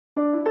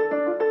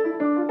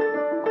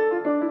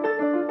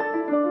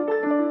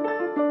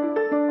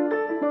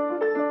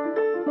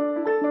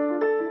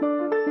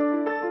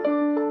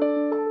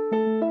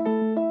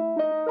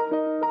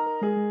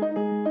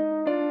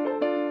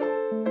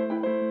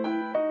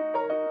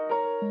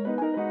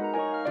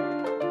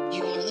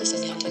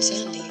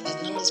Sandy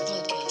and Nora's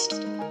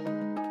podcast.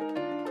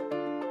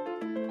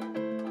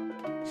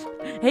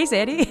 Hey,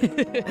 Sandy.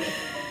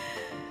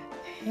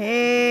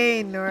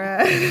 Hey,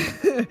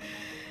 Nora.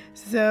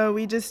 So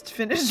we just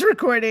finished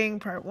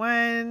recording part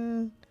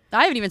 1.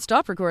 I haven't even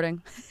stopped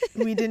recording.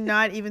 We did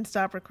not even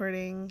stop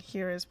recording.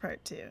 Here is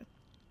part 2.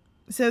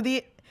 So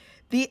the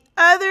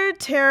other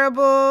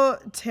terrible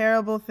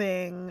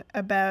thing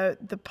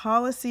about the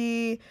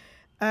policy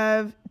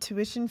of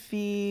tuition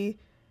fee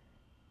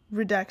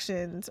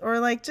reductions, or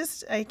like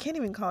just, I can't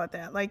even call it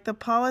that, like the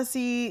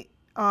policy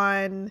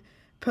on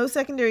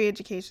post-secondary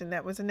education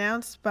that was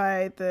announced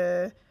by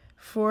the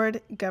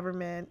Ford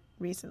government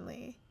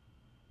recently,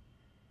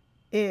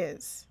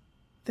 is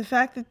the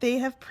fact that they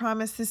have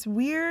promised this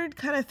weird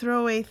kind of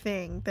throwaway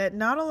thing that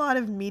not a lot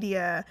of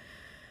media,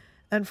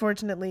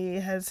 unfortunately,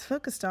 has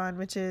focused on,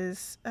 which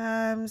is,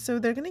 so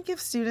they're going to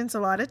give students a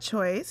lot of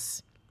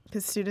choice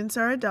because students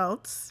are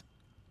adults,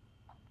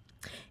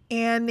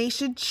 and they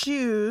should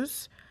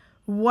choose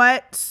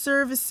what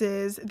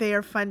services they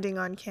are funding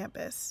on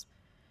campus.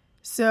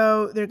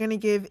 So they're going to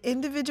give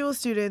individual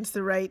students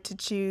the right to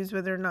choose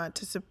whether or not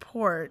to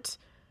support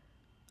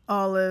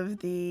all of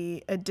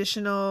the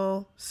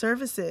additional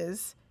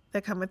services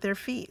that come with their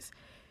fees.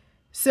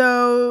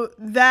 So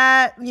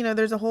that,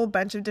 there's a whole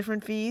bunch of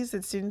different fees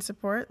that students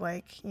support.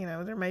 Like,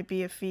 there might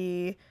be a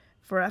fee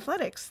for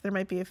athletics. There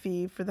might be a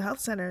fee for the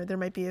health center. There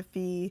might be a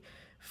fee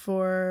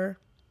for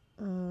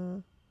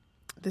the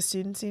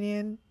Students'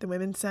 Union, the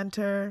Women's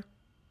Center.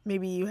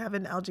 Maybe you have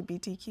an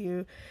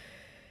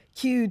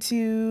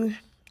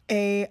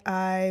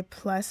LGBTQ2AI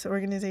plus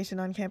organization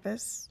on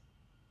campus.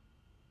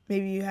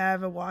 Maybe you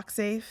have a walk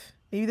safe.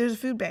 Maybe there's a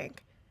food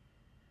bank.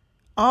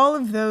 All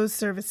of those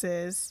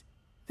services,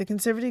 the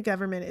Conservative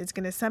government is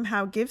going to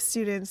somehow give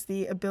students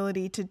the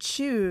ability to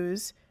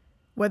choose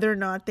whether or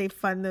not they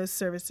fund those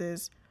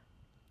services,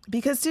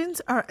 because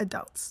students are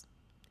adults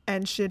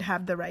and should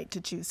have the right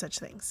to choose such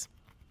things.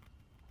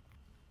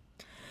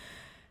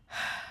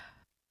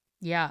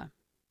 Yeah.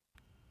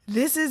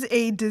 This is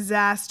a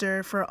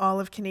disaster for all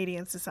of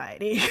Canadian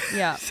society.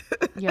 Yeah.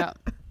 Yeah.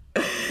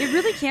 It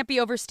really can't be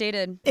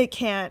overstated. It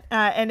can't,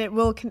 and it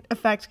will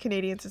affect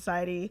Canadian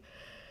society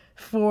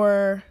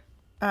for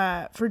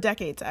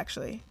decades,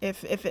 actually,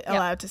 if it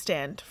allowed to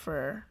stand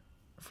for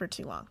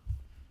too long.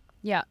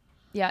 Yeah.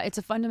 Yeah. It's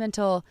a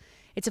fundamental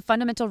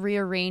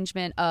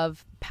rearrangement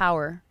of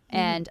power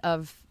and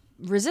of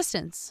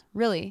resistance,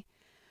 really.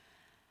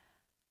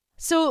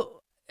 So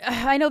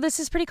I know this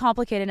is pretty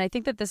complicated, and I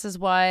think that this is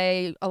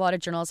why a lot of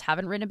journalists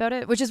haven't written about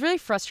it, which is really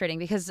frustrating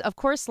because, of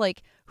course,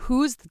 like,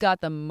 who's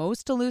got the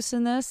most to lose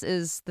in this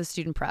is the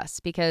student press,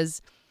 because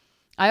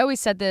I always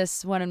said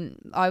this when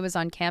I was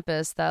on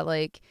campus that,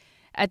 like,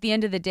 at the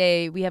end of the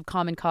day, we have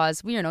common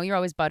cause. You're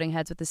always butting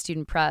heads with the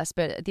student press,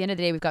 but at the end of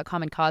the day, we've got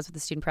common cause with the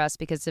student press,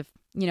 because if,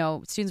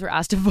 students were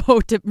asked to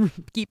vote to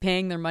keep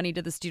paying their money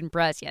to the student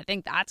press, I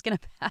think that's going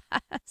to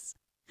pass.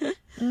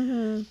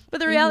 Mm-hmm. But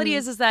the reality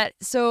is that,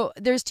 so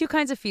there's two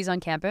kinds of fees on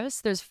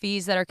campus. There's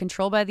fees that are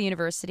controlled by the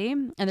university,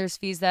 and there's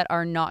fees that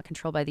are not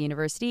controlled by the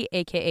university,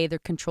 aka they're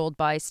controlled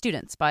by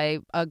students, by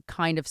a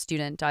kind of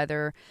student,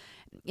 either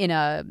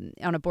on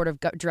a board of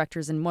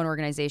directors in one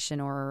organization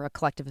or a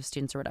collective of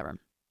students or whatever.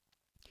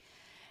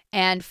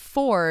 And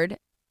Ford,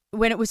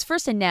 when it was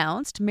first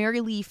announced, Mary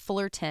Lee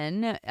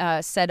Fullerton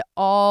said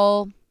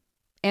all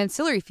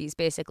ancillary fees,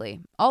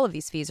 basically, all of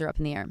these fees are up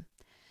in the air.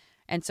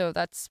 And so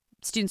that's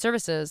student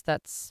services,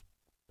 that's,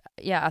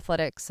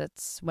 athletics,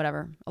 it's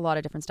whatever, a lot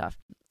of different stuff.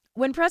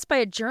 When pressed by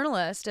a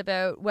journalist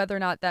about whether or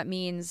not that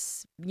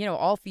means,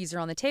 all fees are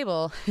on the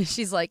table,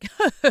 she's like,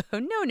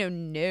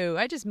 no,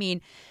 I just mean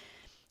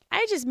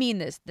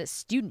the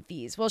student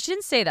fees. Well, she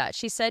didn't say that.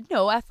 She said,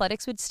 no,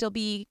 athletics would still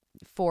be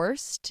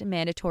forced,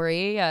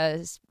 mandatory,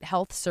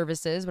 health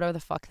services, whatever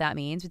the fuck that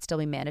means, would still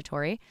be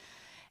mandatory.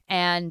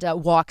 And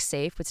walk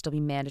safe would still be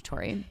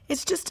mandatory.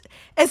 It's just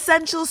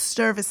essential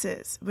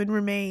services would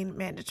remain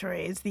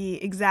mandatory is the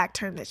exact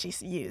term that she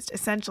used,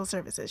 essential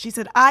services. She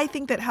said, I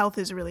think that health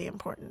is really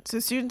important.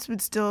 So students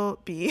would still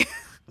be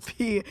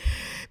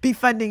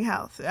funding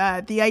health.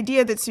 The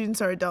idea that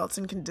students are adults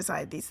and can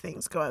decide these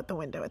things go out the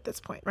window at this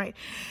point, right?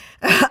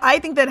 I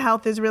think that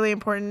health is really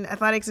important.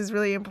 Athletics is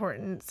really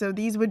important. So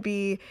these would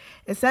be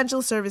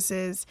essential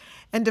services.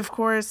 And of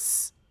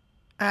course,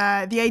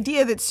 the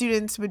idea that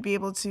students would be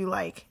able to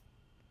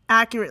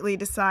accurately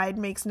decide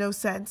makes no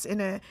sense in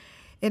a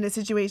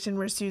situation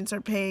where students are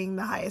paying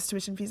the highest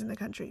tuition fees in the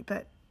country.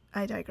 But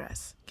I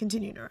digress.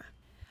 Continue, Nora.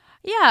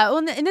 Yeah, well,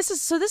 and this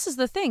is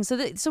the thing. So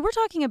we're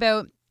talking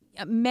about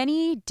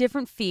many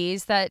different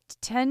fees that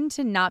tend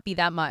to not be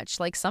that much.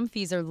 Like, some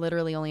fees are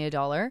literally only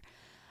 $1.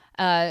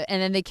 And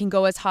then they can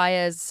go as high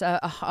as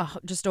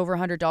just over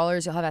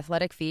 $100. You'll have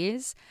athletic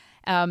fees.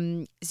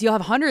 So you'll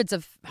have hundreds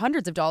of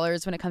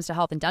dollars when it comes to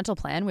health and dental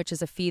plan, which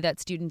is a fee that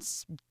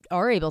students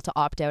are able to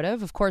opt out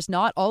of. Of course,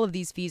 not all of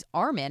these fees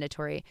are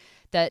mandatory.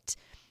 That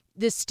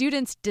the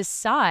students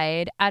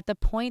decide at the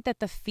point that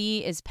the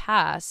fee is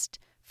passed,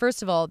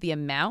 first of all, the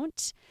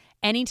amount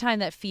anytime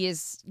that fee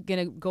is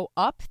going to go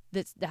up,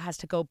 that has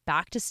to go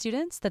back to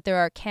students, that there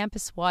are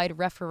campus-wide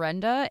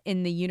referenda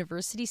in the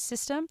university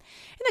system.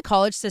 In the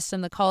college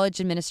system, the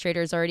college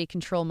administrators already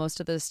control most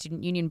of the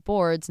student union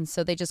boards, and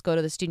so they just go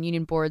to the student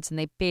union boards and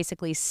they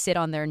basically sit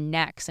on their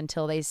necks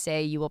until they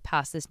say you will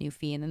pass this new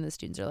fee, and then the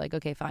students are like,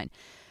 okay, fine,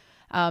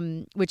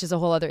 which is a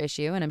whole other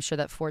issue, and I'm sure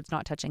that Ford's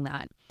not touching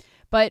that.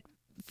 But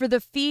for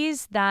the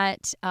fees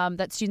that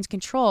that students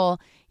control,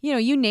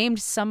 you named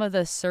some of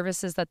the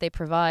services that they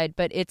provide,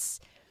 but it's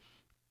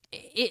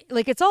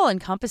all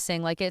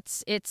encompassing. Like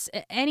it's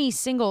any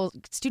single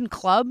student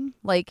club.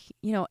 Like,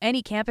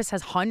 any campus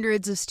has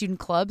hundreds of student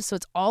clubs, so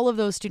it's all of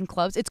those student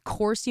clubs. It's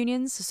course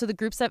unions, so the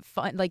groups that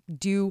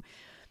do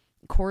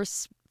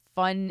course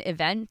fun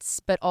events,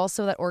 but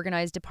also that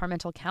organize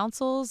departmental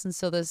councils, and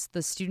so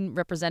the student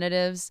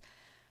representatives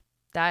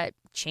that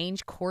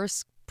change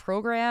course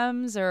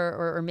programs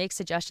or make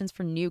suggestions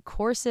for new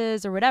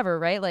courses or whatever,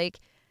 right? Like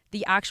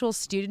the actual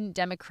student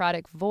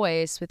democratic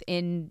voice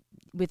within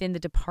the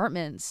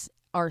departments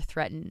are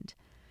threatened.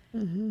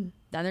 Mm-hmm.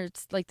 Then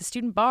there's like the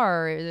student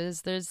bar.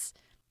 There's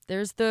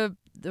the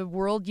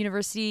World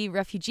University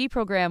Refugee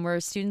Program where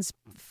students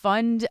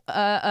fund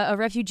a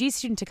refugee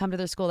student to come to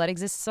their school. That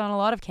exists on a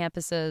lot of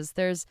campuses.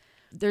 There's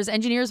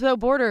Engineers Without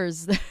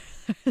Borders.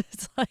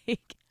 It's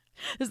like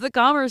there's the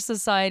Commerce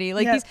Society.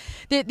 Like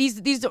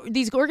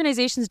these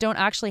organizations don't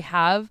actually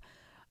have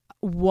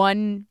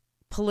one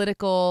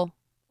political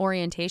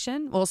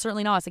orientation. Well,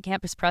 certainly not. It's the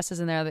campus press is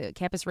in there. The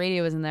campus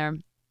radio is in there.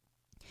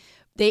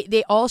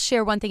 They all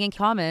share one thing in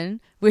common,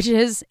 which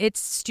is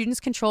it's students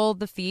control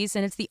the fees,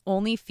 and it's the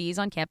only fees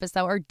on campus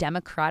that are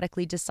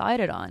democratically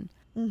decided on.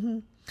 Mm-hmm.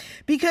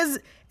 Because,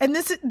 and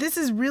this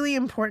is really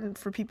important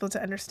for people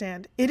to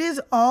understand, it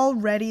is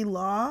already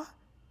law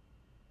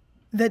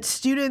that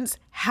students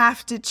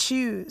have to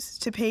choose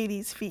to pay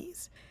these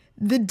fees.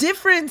 The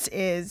difference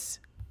is,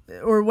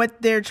 or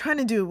what they're trying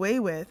to do away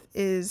with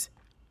is,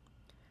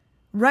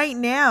 right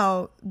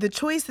now, the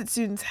choice that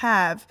students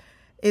have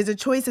is a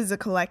choice as a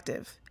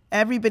collective.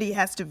 Everybody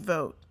has to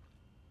vote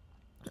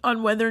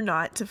on whether or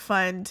not to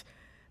fund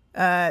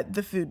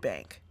the food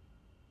bank.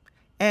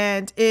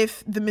 And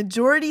if the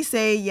majority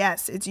say,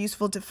 yes, it's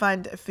useful to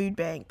fund a food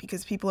bank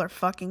because people are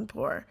fucking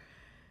poor,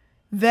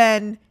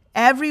 then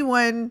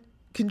everyone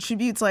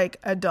contributes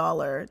like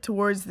 $1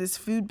 towards this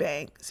food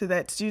bank so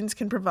that students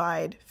can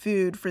provide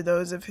food for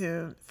those of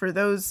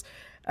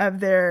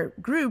their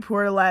group who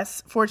are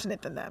less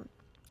fortunate than them,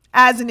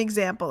 as an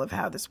example of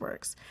how this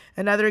works.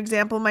 Another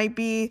example might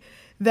be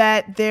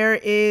that there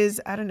is,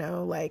 I don't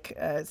know, like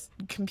a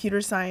computer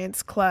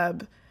science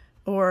club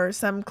or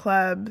some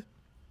club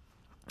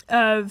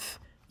of,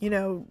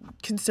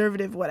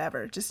 conservative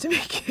whatever, just to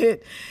make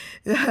it,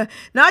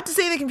 not to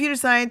say that computer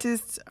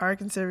scientists are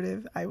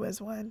conservative. I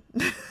was one.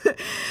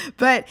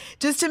 But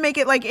just to make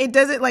it like, it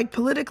doesn't, like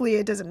politically,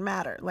 it doesn't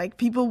matter. Like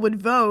people would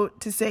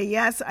vote to say,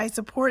 yes, I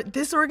support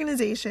this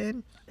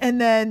organization. And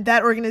then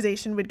that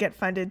organization would get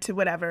funded to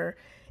whatever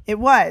it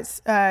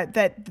was that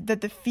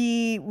the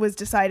fee was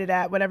decided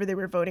at, whatever they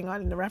were voting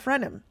on in the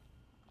referendum.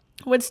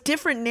 What's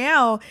different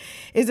now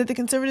is that the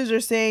conservatives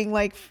are saying,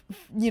 like,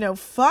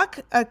 fuck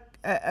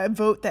a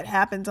vote that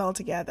happens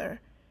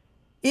altogether.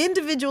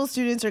 Individual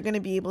students are going to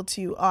be able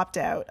to opt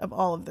out of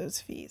all of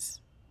those fees.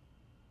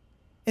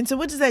 And so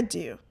what does that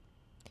do?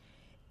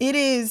 It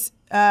is,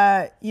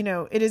 it's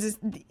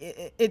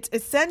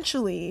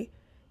essentially,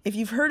 if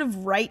you've heard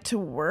of right to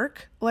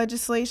work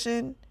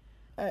legislation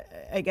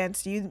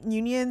against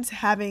unions,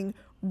 having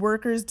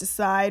workers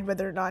decide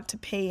whether or not to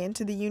pay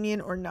into the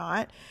union or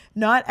not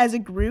as a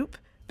group,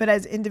 but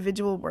as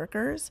individual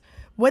workers.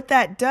 What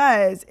that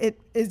does,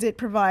 it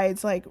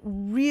provides like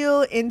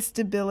real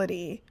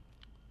instability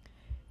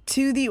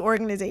to the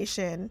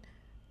organization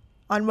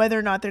on whether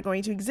or not they're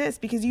going to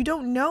exist, because you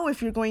don't know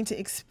if you're going to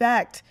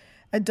expect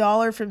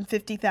 $1 from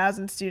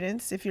 50,000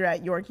 students if you're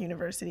at York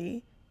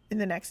University in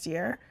the next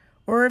year,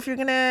 or if you're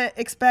going to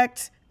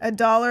expect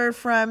 $1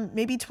 from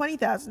maybe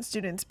 20,000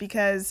 students,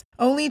 because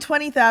only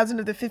 20,000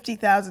 of the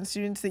 50,000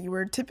 students that you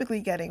were typically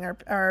getting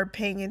are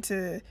paying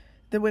into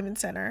the Women's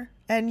Center,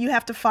 and you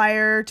have to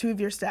fire 2 of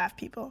your staff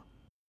people.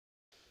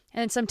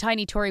 And some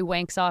tiny Tory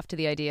wanks off to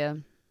the idea.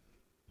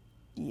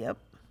 Yep.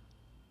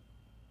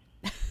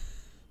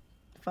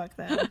 Fuck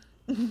that.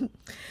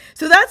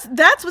 So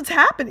that's what's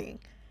happening.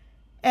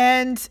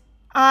 And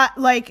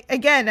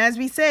again, as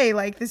we say,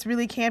 like, this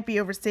really can't be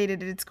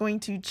overstated. It's going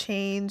to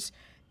change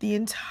the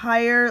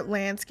entire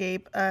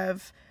landscape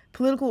of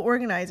political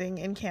organizing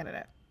in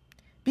Canada,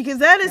 because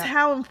that is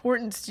how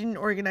important student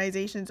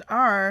organizations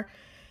are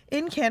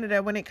in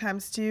Canada when it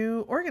comes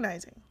to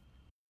organizing.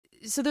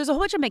 So there's a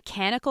whole bunch of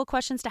mechanical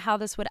questions to how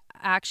this would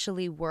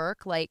actually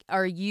work. Like,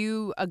 are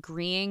you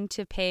agreeing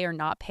to pay or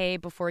not pay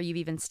before you've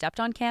even stepped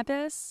on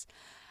campus?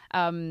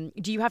 Do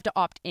you have to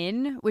opt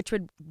in, which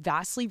would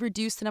vastly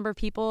reduce the number of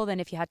people than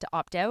if you had to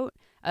opt out?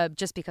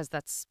 Just because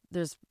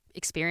there's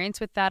experience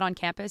with that on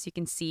campus. You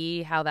can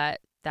see how that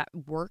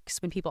works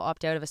when people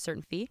opt out of a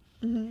certain fee.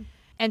 Mm-hmm.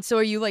 And so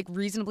are you like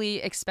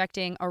reasonably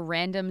expecting a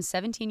random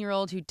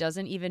 17-year-old who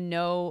doesn't even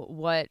know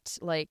what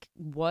like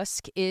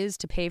WUSC is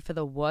to pay for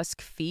the WUSC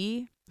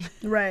fee?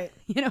 Right.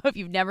 If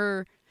you've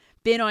never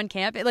been on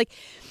campus, like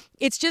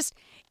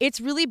it's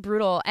really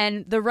brutal.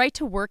 And the right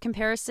to work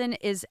comparison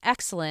is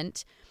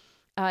excellent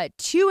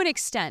to an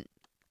extent.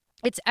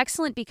 It's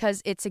excellent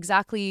because it's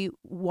exactly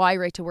why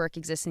right to work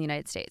exists in the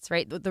United States,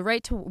 right? The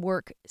right to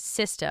work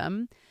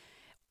system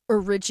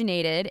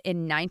originated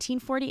in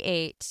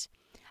 1948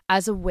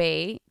 as a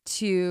way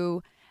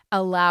to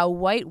allow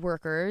white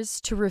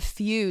workers to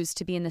refuse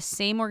to be in the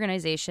same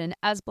organization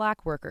as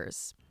black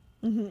workers.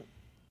 Mm-hmm.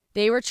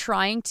 They were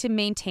trying to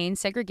maintain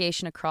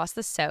segregation across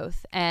the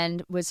South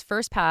and was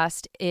first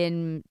passed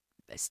in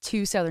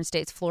two southern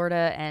states,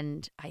 Florida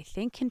and I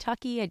think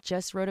Kentucky. I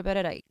just wrote about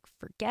it. I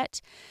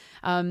forget.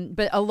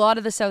 But a lot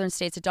of the southern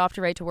states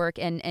adopted right to work.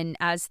 And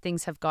as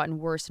things have gotten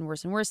worse and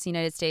worse and worse, in the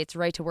United States,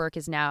 right to work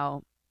is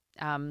now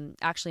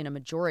actually in a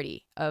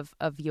majority of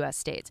U.S.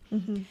 states.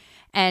 Mm-hmm.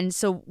 And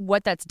so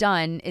what that's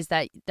done is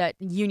that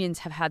unions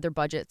have had their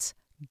budgets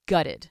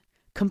gutted,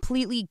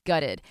 completely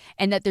gutted,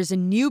 and that there's a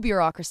new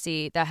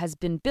bureaucracy that has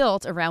been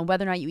built around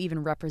whether or not you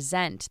even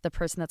represent the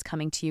person that's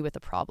coming to you with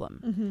a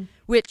problem, Mm-hmm.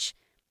 which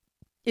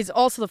is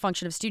also the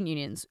function of student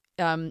unions.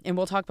 And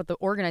we'll talk about the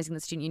organizing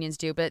that student unions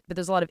do, but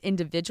there's a lot of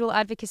individual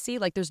advocacy.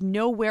 Like there's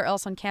nowhere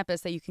else on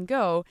campus that you can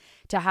go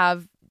to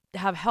have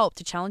help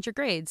to challenge your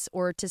grades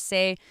or to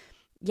say,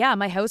 yeah,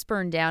 my house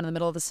burned down in the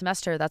middle of the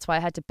semester. That's why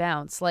I had to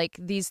bounce. Like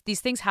these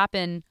things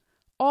happen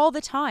all the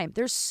time.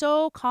 They're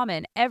so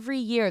common. Every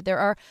year there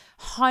are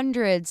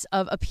hundreds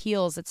of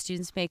appeals that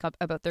students make up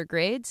about their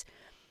grades.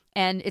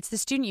 And it's the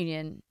student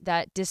union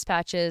that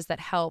dispatches, that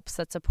helps,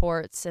 that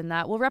supports, and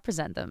that will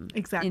represent them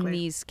Exactly. in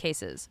these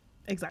cases.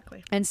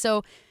 Exactly. And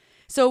so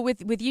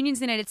with unions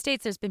in the United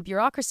States, there's been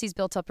bureaucracies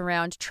built up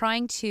around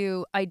trying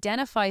to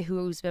identify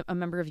who's a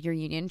member of your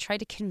union, try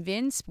to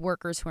convince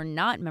workers who are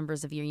not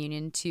members of your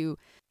union to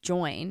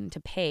join, to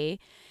pay.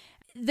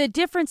 The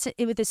difference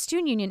with the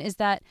student union is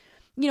that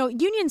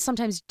unions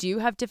sometimes do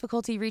have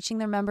difficulty reaching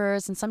their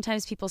members, and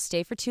sometimes people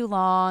stay for too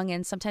long,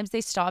 and sometimes they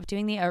stop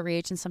doing the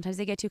outreach, and sometimes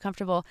they get too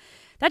comfortable.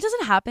 That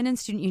doesn't happen in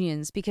student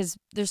unions because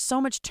there's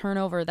so much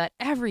turnover that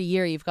every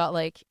year you've got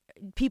like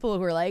people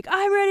who are like,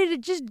 I'm ready to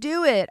just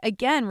do it.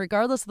 Again,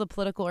 regardless of the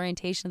political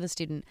orientation of the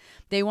student,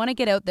 they want to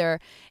get out there.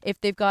 If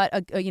they've got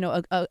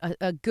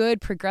a good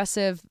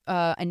progressive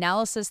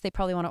analysis, they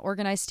probably want to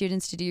organize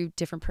students to do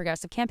different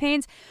progressive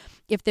campaigns.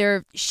 If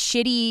they're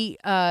shitty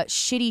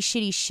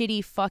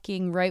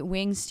fucking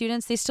right-wing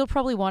students, they still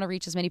probably want to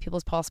reach as many people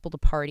as possible to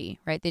party,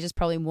 right? They just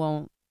probably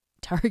won't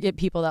target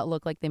people that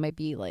look like they might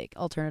be like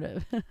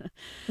alternative.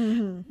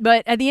 Mm-hmm.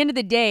 But at the end of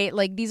the day,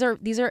 like these are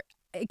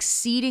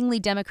exceedingly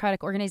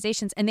democratic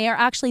organizations, and they are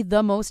actually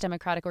the most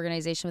democratic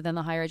organization within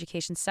the higher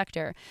education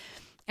sector.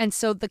 And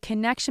so the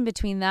connection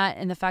between that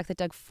and the fact that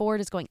Doug Ford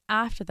is going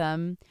after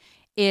them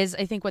is,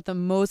 I think, what the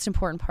most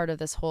important part of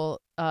this whole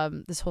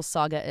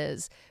saga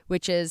is,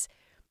 which is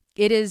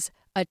it is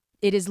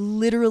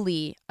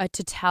literally a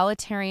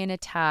totalitarian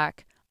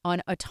attack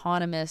on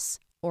autonomous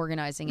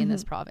organizing in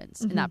this province,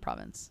 in that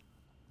province.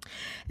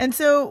 And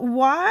so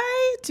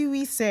why do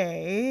we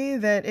say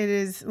that it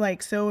is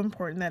like so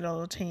important that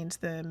it'll change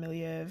the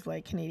milieu of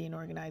like Canadian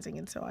organizing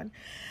and so on?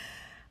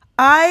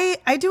 I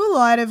do a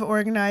lot of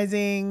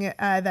organizing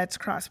that's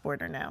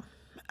cross-border now.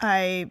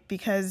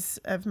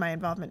 Because of my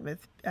involvement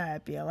with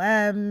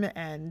BLM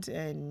and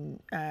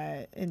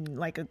in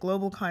like a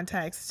global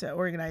context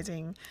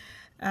organizing,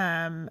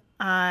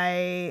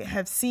 I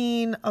have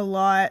seen a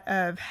lot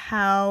of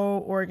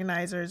how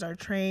organizers are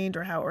trained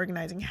or how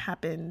organizing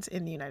happens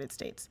in the United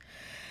States.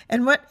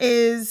 And what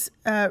is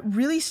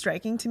really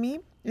striking to me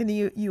in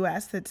the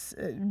U.S. that's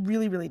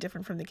really, really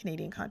different from the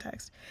Canadian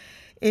context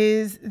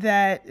is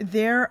that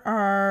there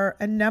are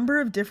a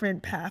number of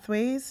different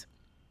pathways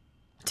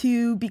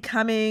to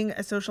becoming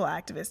a social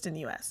activist in the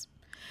U.S.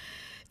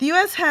 The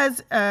U.S.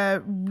 has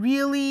a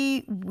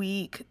really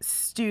weak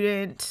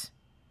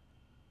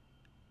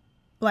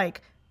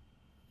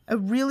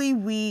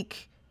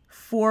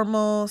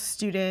formal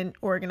student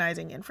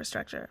organizing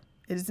infrastructure.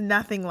 It is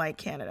nothing like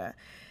Canada.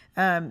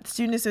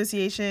 Student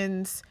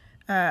associations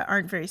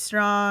aren't very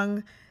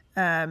strong,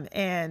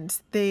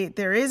 and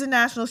there is a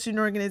national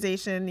student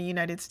organization in the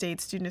United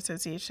States, Student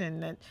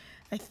Association, that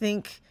I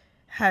think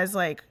has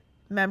like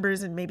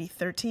members in maybe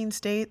 13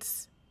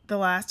 states. The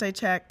last I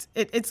checked,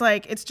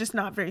 it's just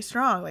not very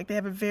strong. Like they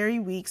have a very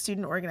weak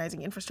student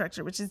organizing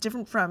infrastructure, which is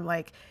different from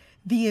like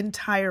the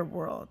entire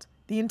world.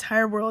 The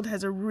entire world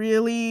has the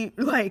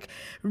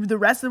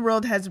rest of the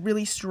world has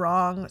really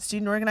strong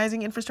student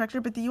organizing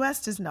infrastructure, but the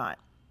U.S. does not.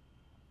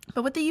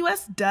 But what the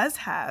U.S. does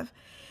have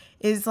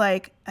is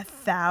like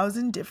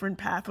 1,000 different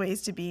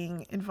pathways to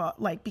being involved,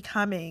 like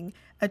becoming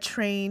a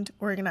trained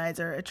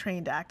organizer, a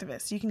trained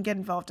activist. You can get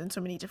involved in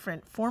so many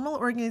different formal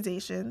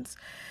organizations,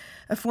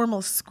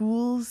 formal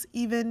schools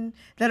even,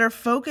 that are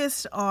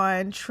focused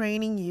on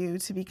training you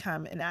to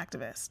become an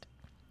activist.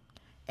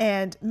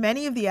 And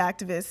many of the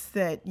activists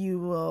that you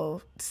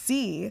will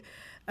see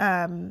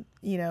on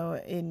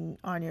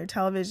your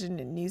television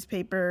and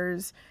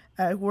newspapers,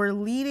 who are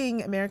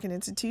leading American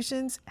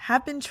institutions,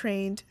 have been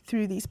trained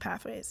through these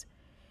pathways.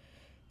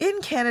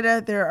 In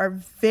Canada, there are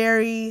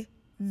very,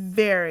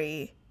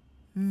 very,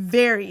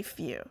 very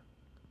few.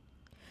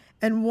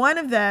 And one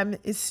of them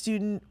is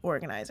student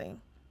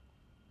organizing.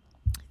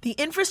 The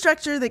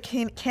infrastructure that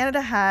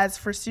Canada has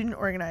for student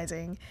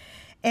organizing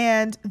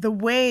and the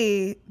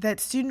way that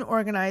student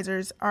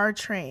organizers are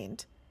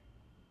trained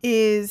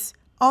is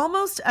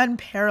almost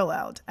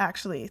unparalleled,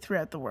 actually,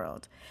 throughout the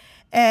world.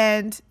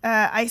 And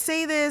I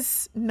say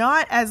this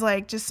not as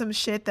like just some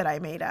shit that I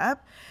made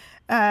up,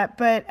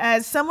 but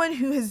as someone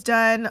who has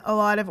done a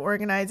lot of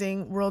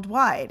organizing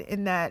worldwide,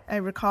 in that I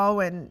recall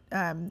when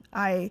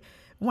I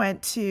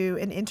went to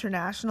an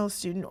international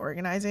student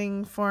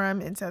organizing forum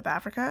in South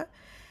Africa,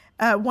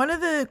 one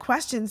of the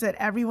questions that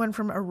everyone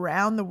from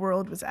around the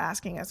world was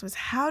asking us was,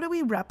 how do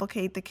we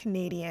replicate the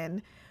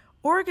Canadian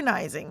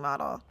organizing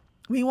model?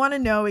 We want to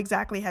know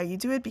exactly how you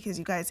do it because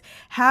you guys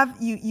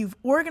you've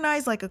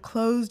organized like a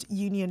closed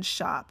union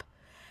shop.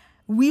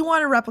 We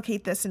want to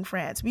replicate this in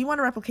France. We want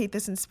to replicate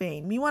this in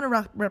Spain. We want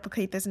to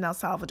replicate this in El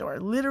Salvador.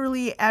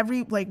 Literally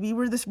we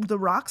were the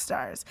rock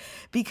stars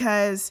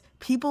because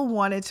people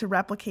wanted to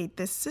replicate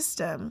this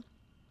system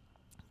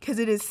because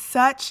it is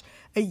such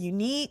a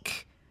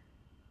unique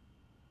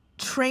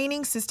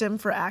training system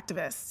for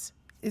activists.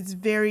 It's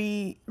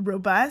very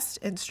robust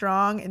and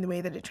strong in the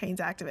way that it trains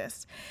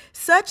activists,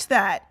 such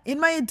that in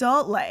my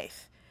adult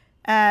life,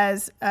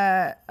 as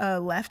a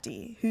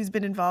lefty who's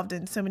been involved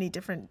in so many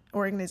different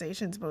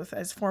organizations, both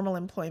as formal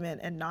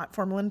employment and not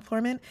formal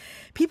employment,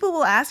 people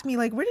will ask me,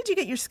 like, where did you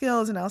get your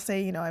skills? And I'll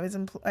say, I was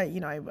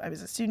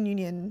a student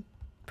union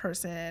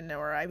person,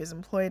 or I was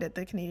employed at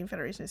the Canadian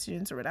Federation of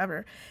Students or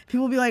whatever.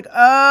 People will be like,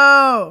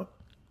 oh,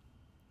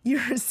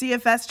 you're a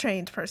CFS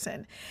trained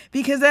person,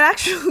 because that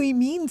actually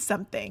means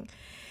something.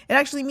 It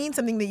actually means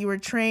something that you were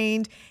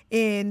trained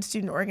in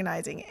student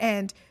organizing.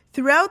 And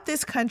throughout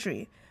this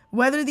country,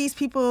 whether these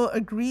people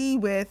agree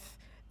with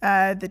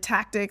the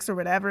tactics or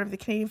whatever of the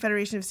Canadian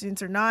Federation of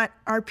Students or not,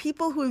 are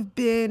people who have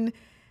been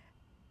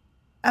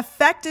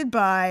affected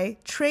by,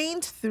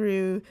 trained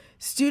through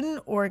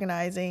student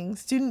organizing,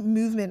 student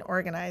movement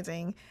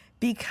organizing,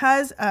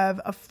 because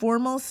of a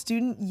formal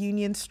student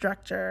union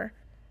structure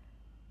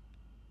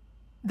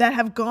that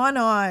have gone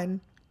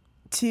on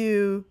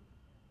to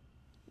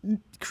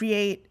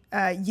create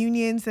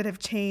unions that have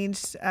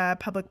changed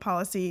public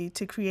policy,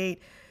 to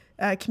create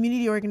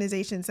community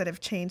organizations that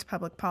have changed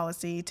public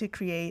policy, to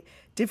create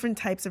different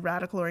types of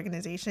radical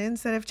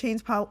organizations that have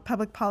changed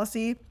public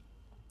policy,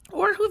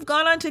 or who've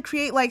gone on to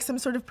create like some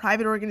sort of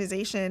private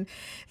organization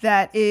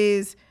that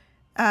is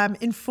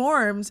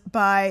informed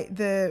by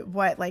the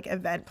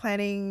event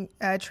planning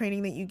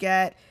training that you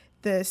get,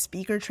 the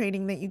speaker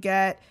training that you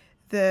get,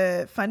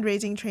 the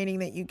fundraising training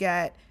that you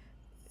get.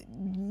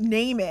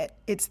 Name it,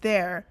 it's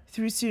there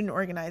through student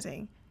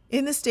organizing.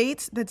 In the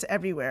States, that's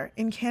everywhere.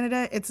 In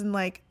Canada, it's in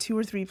like 2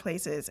 or 3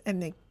 places,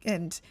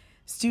 and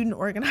student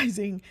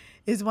organizing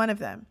is one of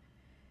them.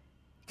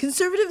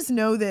 Conservatives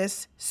know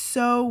this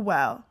so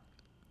well,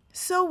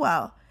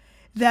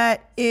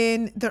 that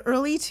in the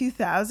early to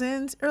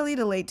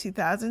late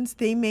 2000s,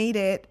 they made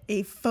it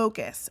a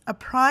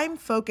prime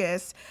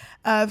focus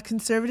of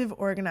conservative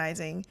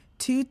organizing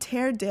to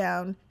tear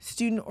down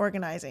student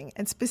organizing,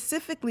 and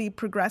specifically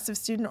progressive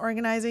student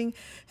organizing,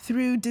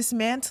 through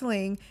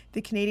dismantling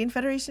the Canadian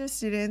Federation of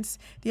Students,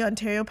 the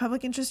Ontario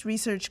Public Interest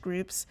Research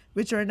Groups,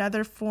 which are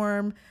another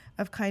form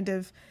of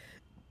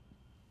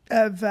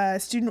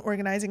student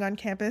organizing on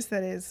campus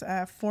that is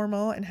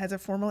formal and has a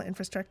formal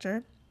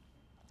infrastructure.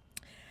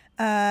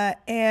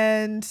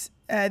 This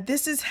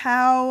is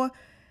how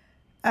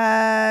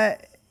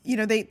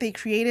they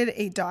created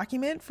a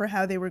document for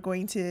how they were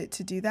going to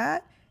do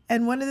that.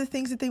 And one of the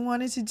things that they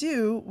wanted to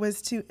do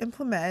was to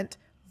implement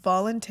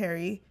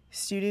voluntary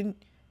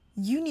student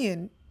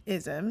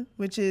unionism,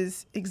 which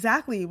is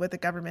exactly what the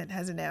government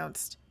has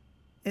announced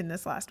in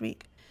this last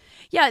week.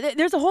 Yeah,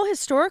 there's a whole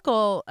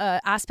historical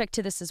aspect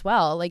to this as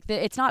well. Like,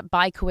 it's not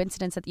by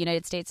coincidence that the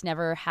United States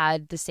never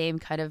had the same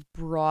kind of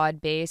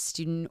broad-based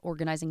student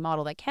organizing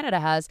model that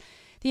Canada has.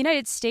 The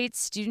United States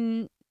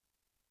student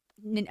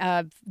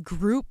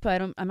group,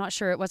 I'm not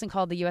sure, it wasn't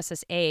called the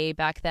USSA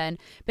back then,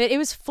 but it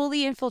was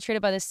fully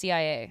infiltrated by the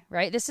CIA,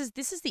 right? This is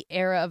the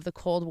era of the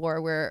Cold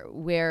War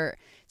where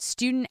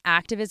student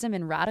activism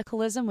and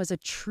radicalism was a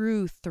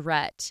true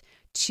threat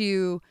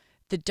to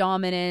the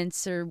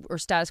dominance or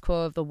status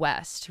quo of the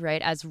West,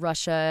 right? As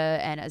Russia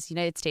and as the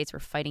United States were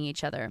fighting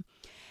each other.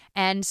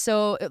 And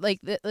so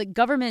the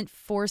government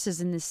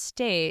forces in the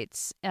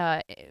States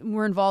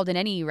were involved in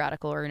any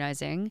radical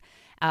organizing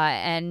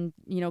and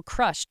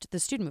crushed the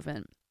student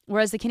movement.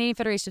 Whereas the Canadian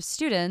Federation of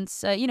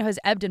Students, has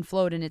ebbed and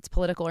flowed in its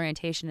political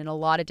orientation in a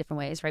lot of different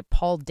ways, right?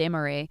 Paul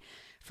Desmarais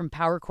from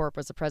Power Corp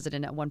was the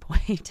president at one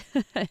point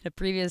in a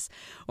previous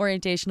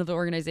orientation of the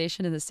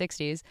organization in the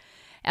 60s.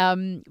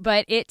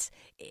 But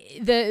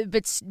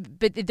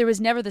there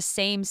was never the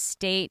same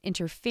state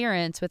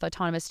interference with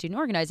autonomous student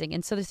organizing.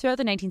 And so throughout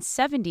the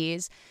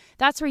 1970s,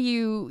 that's where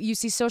you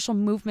see social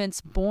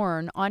movements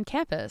born on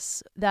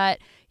campus that,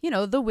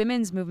 the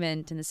women's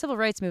movement and the civil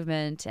rights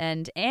movement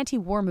and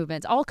anti-war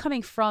movements all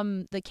coming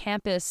from the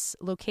campus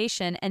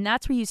location. And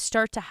that's where you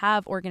start to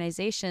have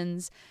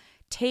organizations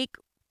take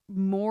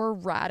more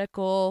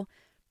radical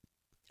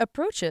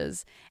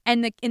approaches.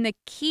 And the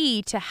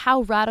key to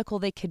how radical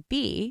they could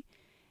be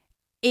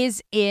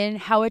is in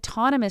how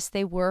autonomous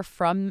they were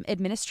from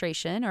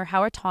administration, or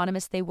how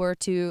autonomous they were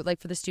to, like,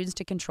 for the students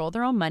to control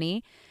their own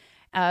money,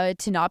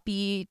 to not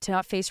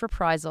face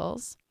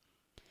reprisals.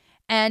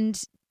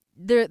 And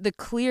the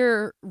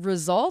clear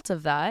result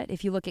of that,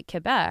 if you look at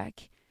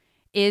Quebec,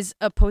 is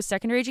a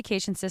post-secondary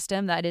education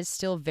system that is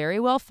still very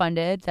well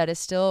funded, that is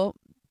still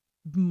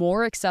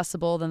more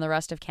accessible than the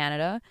rest of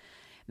Canada,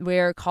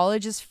 where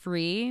college is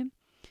free,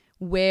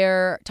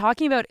 where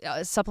talking about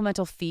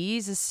supplemental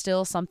fees is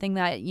still something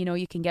that,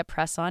 you can get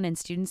press on and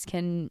students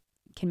can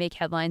make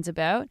headlines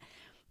about,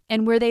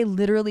 and where they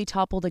literally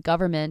toppled a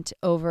government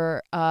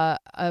over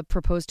a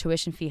proposed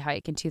tuition fee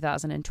hike in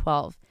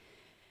 2012.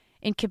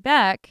 In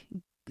Quebec,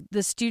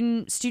 the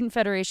student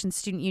federations,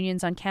 student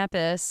unions on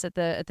campus at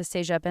the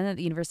Cégep and at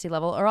the university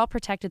level are all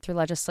protected through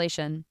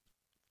legislation,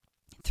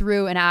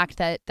 through an act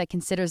that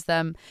considers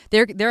them,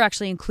 they're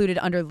actually included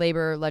under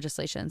labor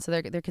legislation. So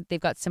they've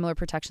got similar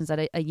protections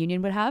that a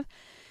union would have.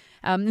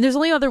 And there's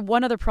only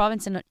one other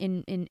province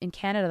in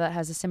Canada that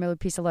has a similar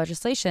piece of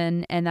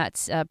legislation, and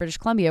that's British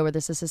Columbia, where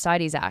there's a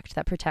Societies Act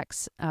that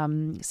protects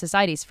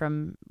societies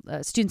from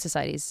student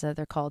societies,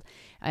 they're called,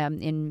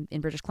 in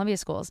British Columbia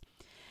schools.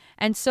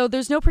 And so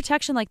there's no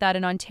protection like that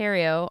in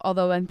Ontario,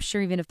 although I'm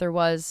sure even if there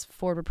was,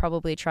 Ford would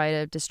probably try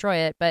to destroy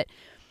it. But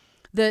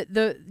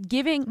the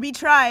giving... We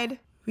tried.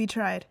 We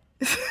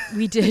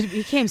did.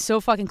 We came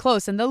so fucking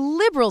close. And the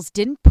Liberals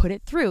didn't put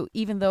it through,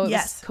 even though it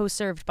was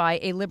co-served by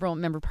a Liberal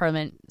member of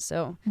Parliament.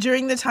 So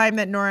during the time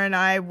that Nora and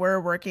I were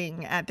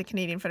working at the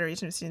Canadian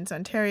Federation of Students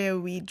Ontario,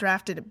 we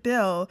drafted a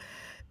Bill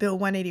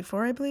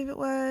 184, I believe it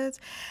was,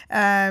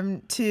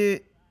 to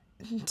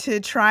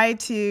try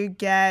to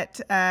get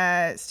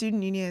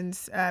student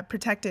unions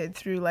protected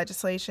through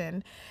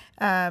legislation,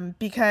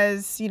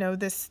 because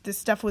this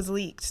stuff was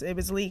leaked. It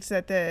was leaked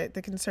that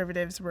the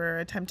Conservatives were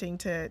attempting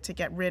to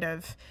get rid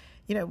of,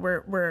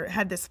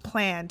 had this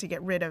plan to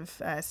get rid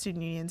of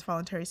student unions,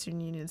 voluntary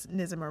student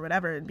unionism or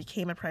whatever. It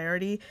became a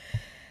priority,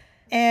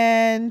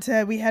 and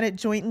we had it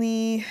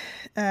jointly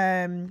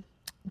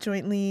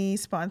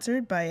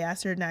sponsored by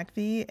Yasser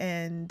Naqvi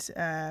and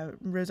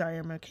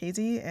Rosario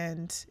Mukasey,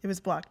 and it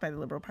was blocked by the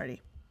Liberal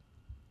Party.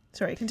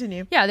 Sorry,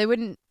 continue. Yeah, they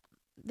wouldn't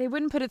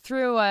put it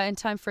through in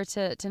time for it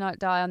to not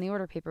die on the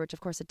order paper, which of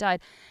course it died.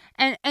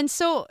 And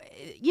so,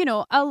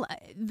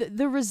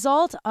 the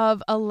result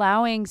of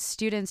allowing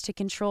students to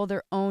control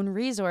their own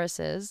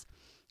resources,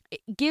 it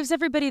gives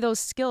everybody those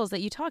skills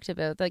that you talked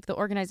about, like the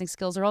organizing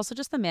skills, or also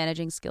just the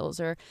managing skills,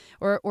 or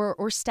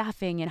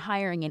staffing and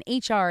hiring and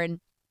HR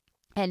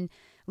and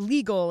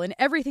legal and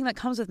everything that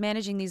comes with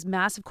managing these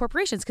massive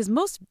corporations, because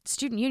most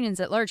student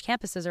unions at large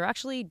campuses are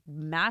actually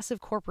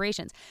massive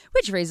corporations,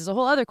 which raises a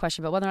whole other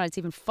question about whether or not it's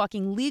even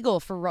fucking legal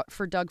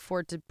for Doug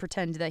Ford to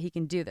pretend that he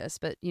can do this.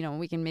 But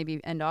we can maybe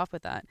end off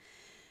with that.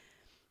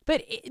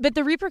 But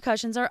the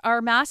repercussions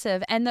are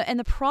massive, and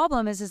the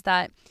problem is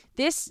that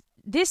this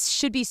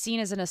should be seen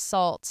as an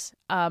assault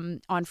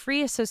on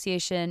free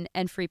association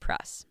and free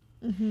press.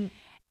 Mm-hmm.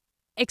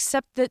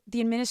 Except that the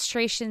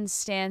administration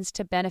stands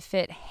to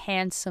benefit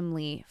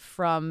handsomely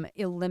from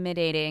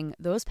eliminating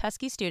those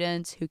pesky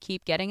students who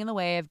keep getting in the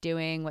way of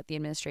doing what the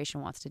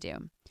administration wants to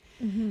do.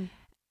 Mm-hmm.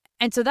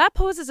 And so that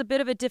poses a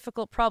bit of a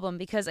difficult problem,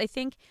 because I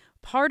think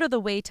part of the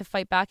way to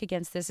fight back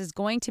against this is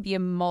going to be a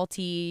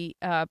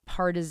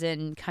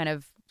multi-partisan kind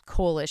of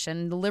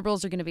coalition. The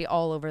Liberals are going to be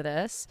all over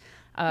this.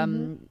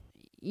 Mm-hmm.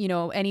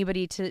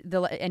 Anybody to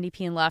the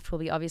NDP and left will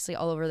be obviously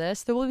all over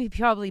this. There will be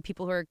probably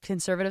people who are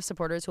conservative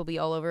supporters who will be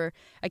all over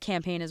a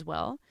campaign as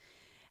well.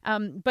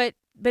 But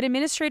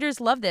administrators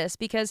love this,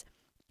 because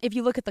if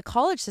you look at the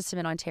college system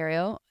in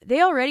Ontario,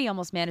 they already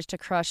almost managed to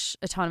crush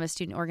autonomous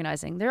student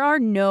organizing. There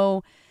are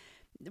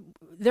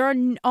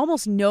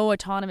almost no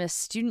autonomous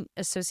student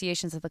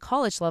associations at the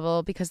college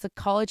level, because the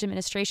college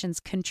administrations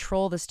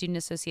control the student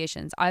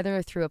associations,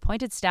 either through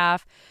appointed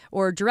staff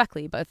or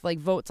directly, but like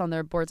votes on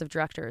their boards of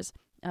directors.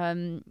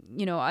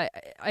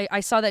 I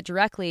saw that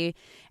directly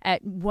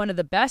at one of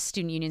the best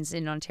student unions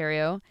in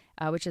Ontario,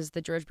 which is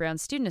the George Brown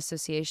Student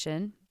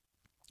Association,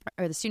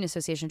 or the Student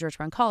Association of George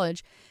Brown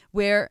College,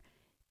 where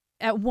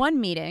at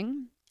one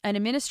meeting, an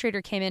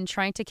administrator came in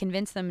trying to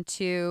convince them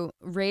to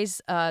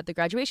raise the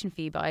graduation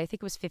fee by, I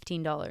think it was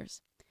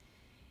 $15.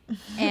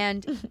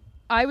 And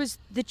I was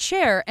the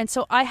chair, and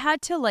so I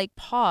had to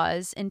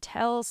pause and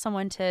tell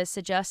someone to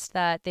suggest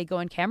that they go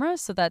on camera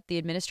so that the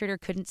administrator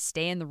couldn't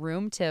stay in the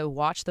room to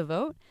watch the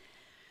vote.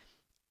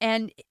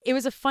 And it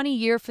was a funny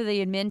year for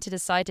the admin to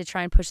decide to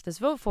try and push this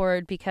vote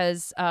forward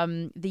because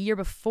the year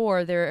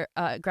before, their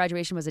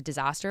graduation was a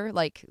disaster.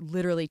 Like,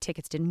 literally,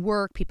 tickets didn't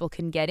work. People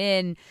couldn't get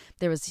in.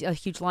 There was a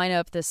huge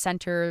lineup. The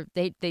center,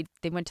 they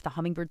went to the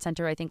Hummingbird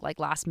Center, I think,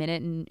 like last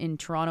minute in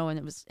Toronto. And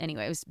it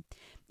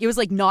was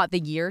like not the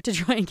year to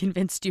try and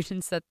convince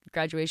students that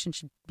graduation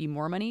should be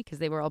more money because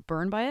they were all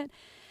burned by it.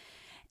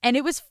 And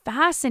it was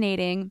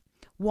fascinating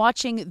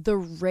watching the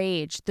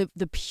rage,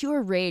 the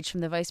pure rage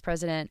from the vice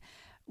president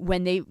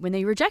when they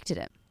rejected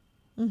it.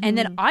 Mm-hmm. And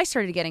then I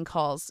started getting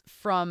calls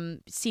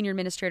from senior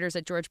administrators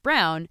at George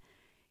Brown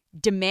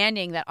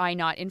demanding that I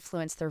not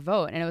influence their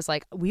vote. And it was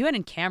like, we went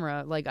in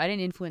camera. Like, I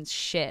didn't influence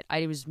shit.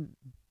 I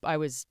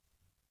was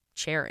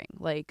chairing.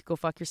 Like, go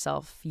fuck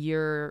yourself.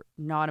 You're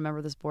not a member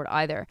of this board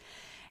either.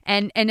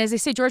 And as I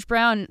say, George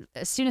Brown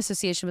Student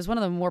Association was one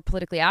of the more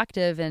politically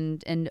active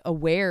and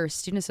aware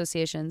student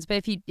associations.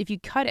 But if you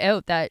cut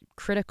out that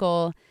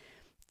critical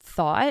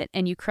thought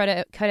and you cut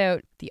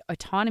out the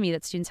autonomy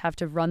that students have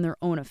to run their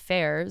own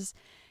affairs,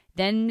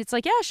 then it's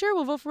like, yeah, sure,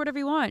 we'll vote for whatever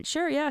you want.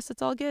 Sure, yes,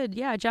 it's all good.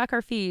 Yeah, jack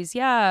our fees.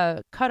 Yeah,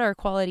 cut our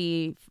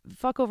quality.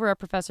 Fuck over our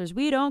professors.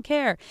 We don't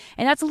care.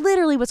 And that's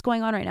literally what's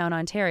going on right now in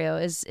Ontario.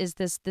 Is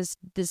this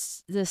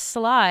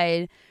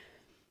slide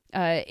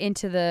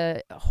into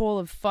the hole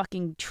of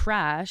fucking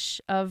trash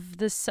of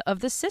the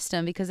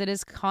system, because it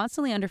is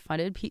constantly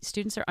underfunded.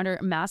 Students are under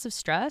massive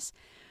stress.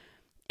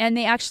 And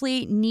they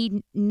actually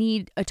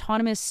need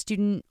autonomous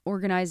student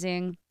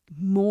organizing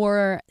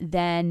more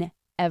than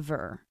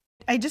ever.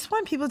 I just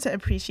want people to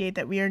appreciate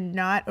that we are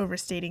not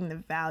overstating the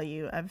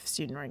value of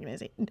student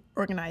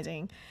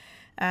organizing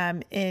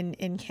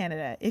in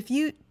Canada. If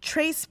you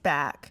trace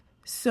back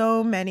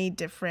so many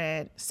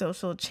different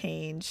social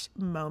change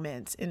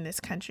moments in this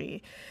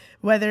country,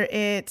 whether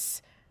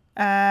it's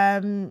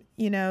bodily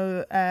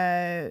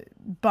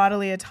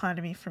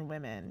autonomy for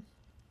women,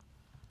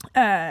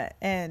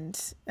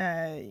 and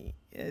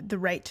the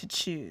right to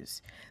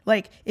choose.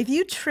 Like, if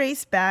you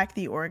trace back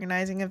the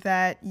organizing of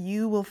that,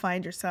 you will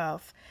find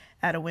yourself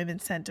at a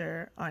women's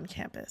center on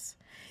campus.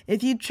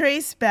 If you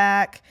trace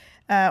back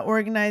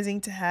organizing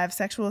to have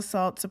sexual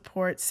assault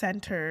support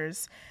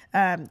centers,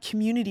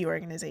 community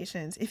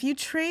organizations, if you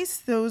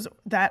trace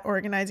that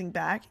organizing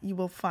back, you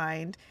will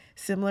find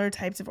similar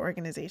types of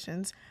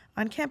organizations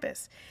on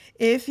campus.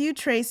 If you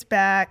trace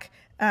back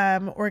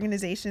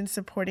organizations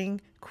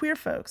supporting queer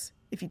folks,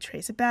 if you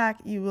trace it back,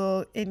 you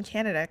will, in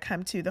Canada,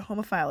 come to the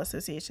Homophile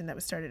Association that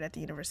was started at the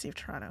University of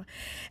Toronto.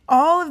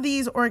 All of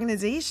these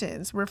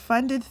organizations were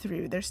funded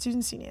through their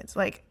students' unions.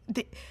 Like,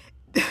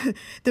 the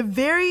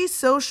very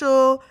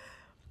social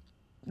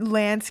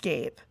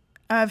landscape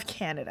of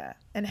Canada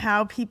and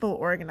how people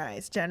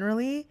organize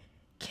generally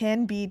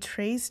can be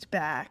traced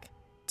back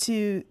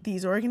to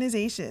these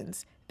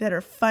organizations that are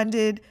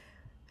funded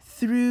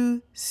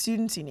through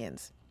students'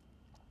 unions.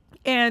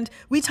 And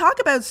we talk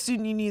about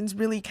student unions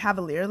really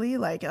cavalierly,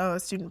 like, oh,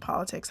 student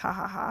politics, ha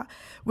ha ha,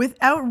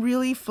 without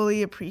really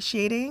fully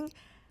appreciating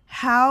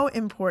how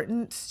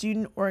important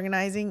student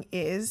organizing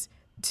is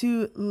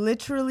to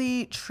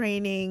literally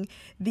training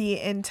the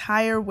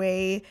entire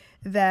way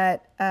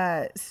that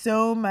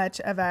so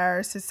much of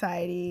our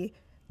society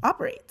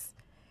operates.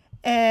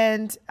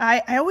 And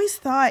I always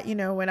thought,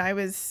 when I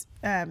was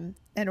an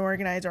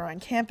organizer on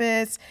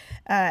campus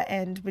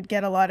and would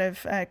get a lot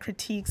of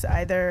critiques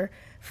either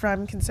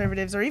from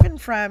conservatives or even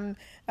from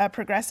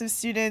progressive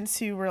students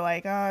who were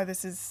like, oh,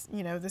 this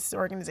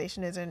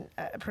organization isn't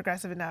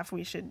progressive enough.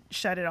 We should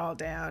shut it all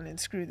down and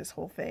screw this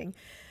whole thing.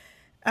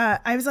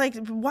 I was like,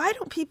 why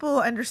don't people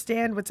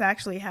understand what's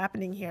actually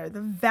happening here?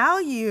 The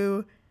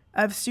value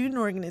of student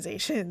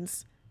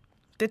organizations,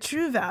 the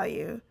true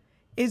value,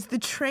 is the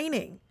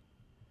training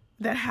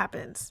that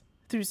happens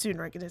through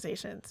student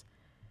organizations.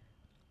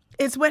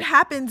 It's what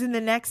happens in the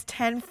next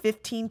 10,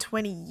 15,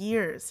 20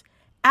 years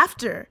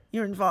after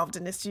you're involved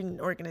in a student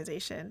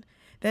organization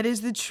that is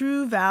the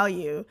true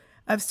value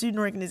of student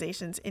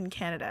organizations in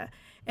Canada.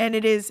 And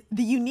it is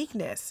the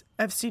uniqueness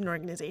of student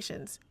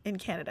organizations in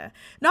Canada.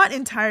 Not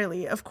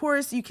entirely. Of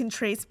course, you can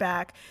trace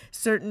back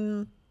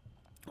certain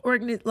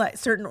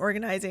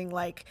organizing,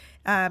 like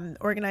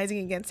organizing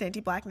against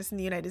anti-Blackness in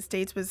the United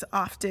States was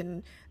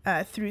often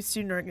through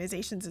student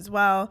organizations as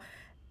well.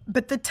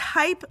 But the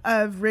type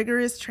of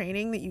rigorous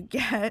training that you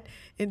get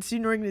in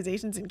student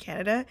organizations in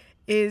Canada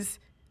is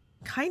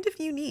kind of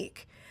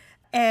unique.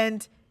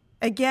 And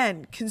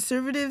again,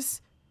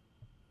 conservatives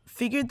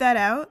figured that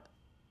out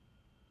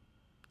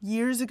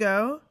years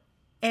ago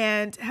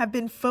and have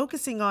been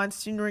focusing on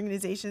student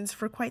organizations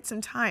for quite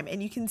some time.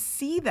 And you can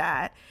see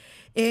that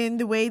in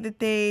the way that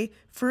they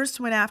first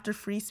went after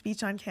free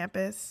speech on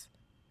campus,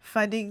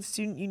 funding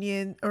student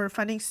union or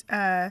funding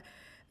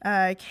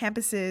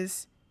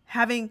campuses,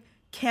 having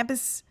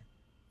campus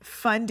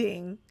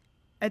funding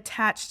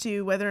attached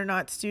to whether or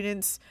not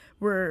students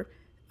were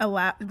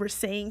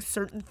saying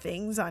certain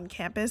things on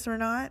campus or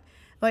not.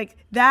 Like,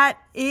 that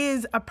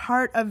is a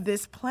part of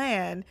this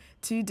plan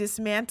to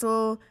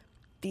dismantle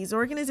these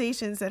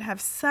organizations that have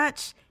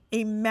such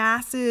a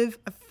massive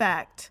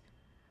effect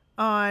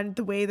on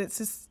the way that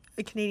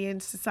Canadian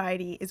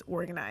society is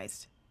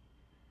organized.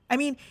 I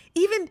mean,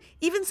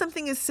 even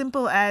something as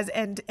simple as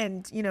and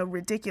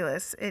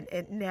ridiculous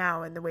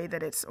now in the way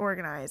that it's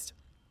organized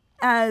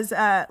as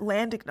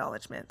land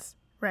acknowledgements,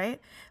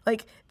 right?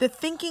 Like the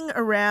thinking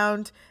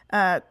around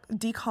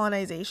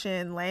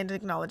decolonization, land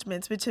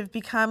acknowledgements, which have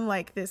become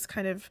like this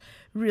kind of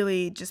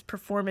really just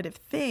performative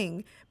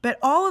thing. But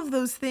all of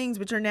those things,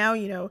 which are now,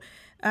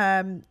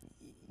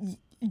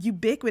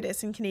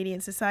 ubiquitous in Canadian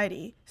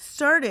society,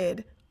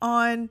 started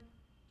on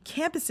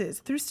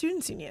campuses through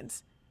students'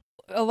 unions.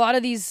 A lot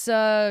of these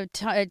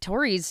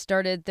Tories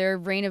started their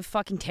reign of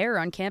fucking terror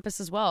on campus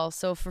as well.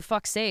 So for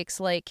fuck's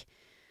sakes, like,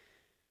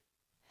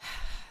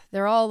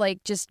 they're all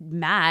like just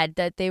mad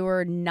that they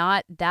were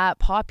not that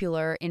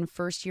popular in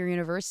first year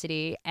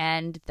university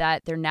and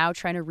that they're now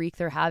trying to wreak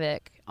their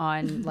havoc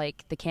on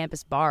like the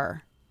campus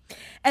bar.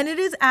 And it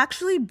is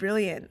actually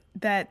brilliant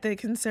that the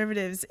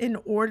Conservatives, in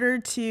order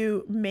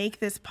to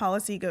make this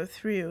policy go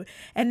through,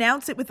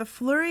 announce it with a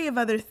flurry of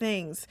other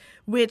things,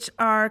 which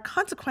are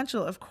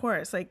consequential, of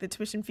course, like the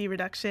tuition fee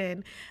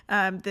reduction,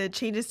 the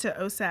changes to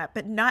OSAP,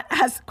 but not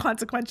as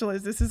consequential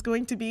as this is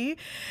going to be.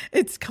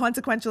 It's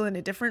consequential in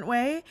a different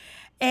way.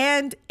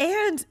 And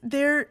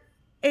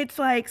it's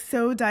like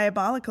so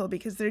diabolical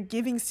because they're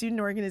giving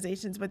student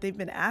organizations what they've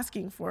been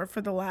asking for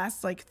the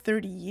last like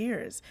 30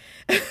 years,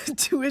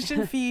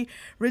 tuition fee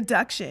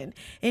reduction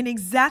in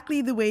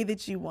exactly the way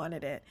that you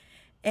wanted it.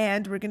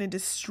 And we're going to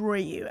destroy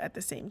you at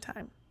the same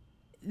time.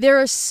 There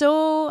are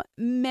so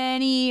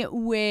many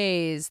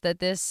ways that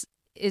this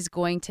is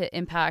going to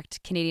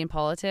impact Canadian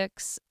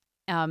politics,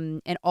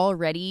 and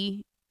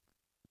already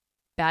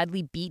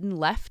badly beaten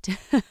left.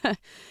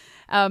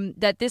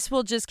 That this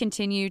will just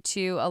continue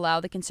to allow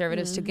the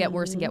Conservatives to get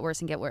worse and get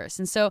worse and get worse.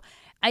 And so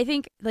I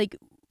think like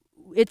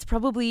it's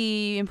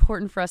probably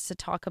important for us to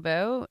talk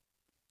about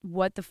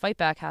what the fight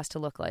back has to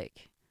look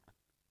like.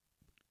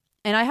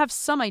 And I have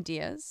some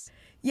ideas.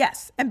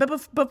 Yes. And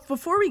but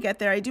before we get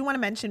there, I do want to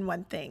mention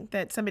one thing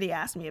that somebody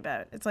asked me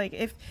about. It's like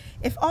if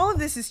all of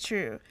this is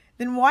true,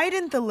 then why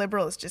didn't the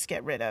Liberals just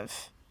get rid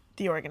of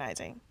the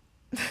organizing?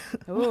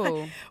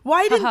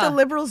 Why didn't the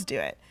Liberals do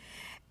it?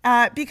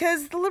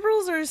 Because the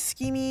Liberals are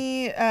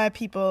schemy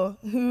people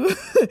who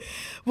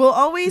will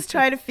always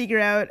try to figure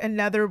out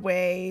another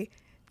way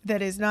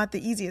that is not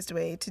the easiest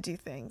way to do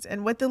things.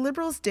 And what the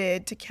Liberals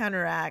did to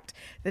counteract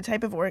the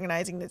type of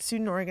organizing that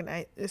student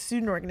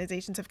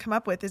organizations have come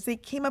up with is they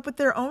came up with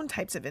their own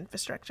types of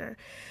infrastructure.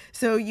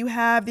 So you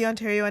have the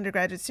Ontario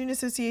Undergraduate Student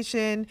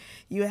Association,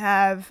 you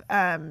have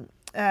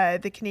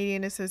the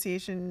Canadian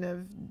Association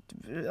of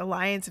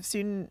Alliance of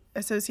Student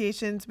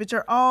Associations, which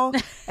are all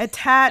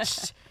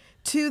attached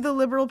to the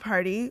Liberal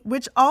Party,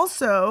 which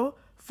also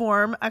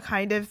form a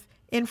kind of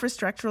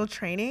infrastructural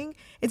training.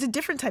 It's a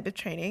different type of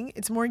training.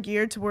 It's more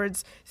geared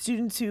towards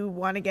students who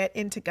want to get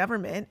into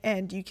government,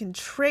 and you can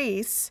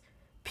trace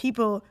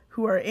people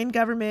who are in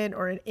government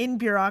or in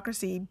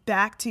bureaucracy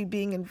back to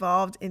being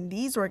involved in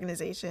these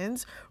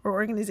organizations or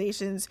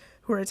organizations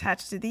who are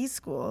attached to these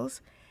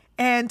schools.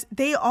 And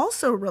they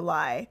also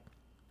rely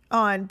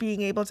on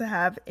being able to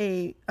have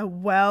a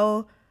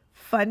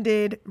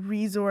well-funded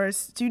resource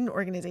student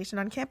organization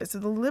on campus. So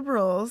the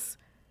Liberals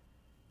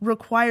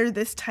require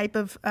this type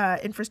of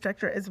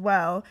infrastructure as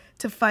well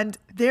to fund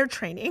their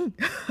training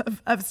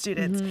of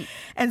students. Mm-hmm.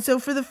 And so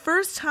for the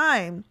first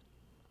time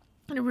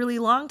in a really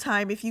long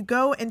time, if you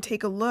go and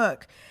take a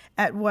look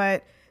at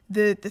what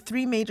the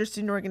three major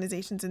student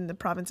organizations in the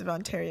province of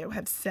Ontario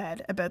have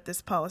said about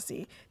this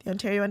policy, the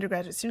Ontario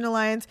Undergraduate Student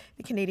Alliance,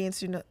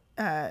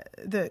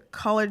 the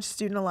College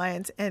Student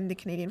Alliance, and the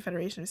Canadian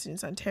Federation of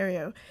Students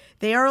Ontario,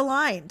 they are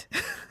aligned.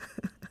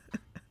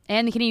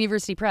 And the Canadian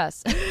University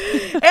Press.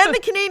 And the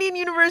Canadian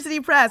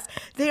University Press.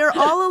 They are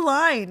all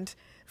aligned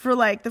for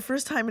like the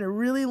first time in a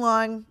really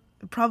long,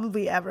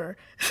 probably ever,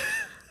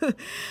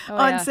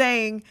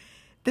 saying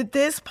that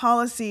this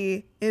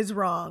policy is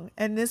wrong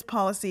and this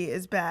policy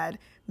is bad.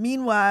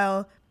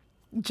 Meanwhile,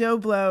 Joe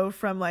Blow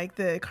from like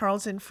the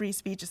Carleton Free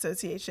Speech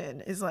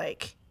Association is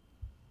like,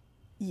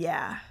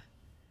 this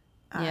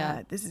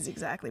is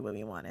exactly what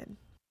we wanted.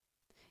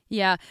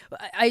 Yeah,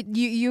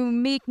 you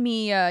make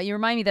me, you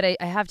remind me that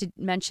I have to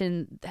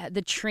mention that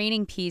the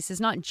training piece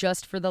is not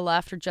just for the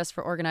left or just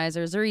for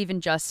organizers or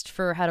even just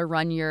for how to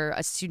run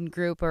a student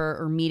group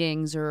or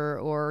meetings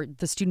or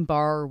the student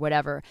bar or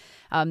whatever.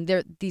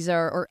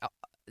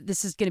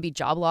 This is going to be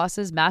job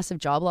losses, massive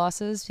job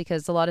losses,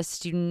 because a lot of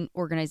student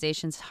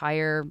organizations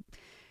hire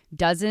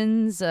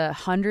dozens,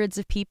 hundreds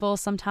of people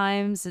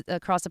sometimes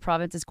across the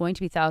province. Is going to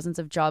be thousands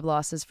of job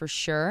losses for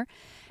sure.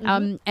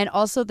 Mm-hmm. And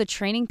also the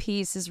training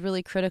piece is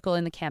really critical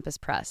in the campus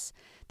press,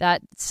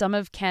 that some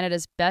of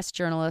Canada's best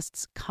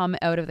journalists come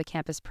out of the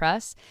campus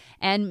press.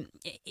 And,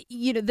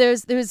 you know,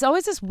 there's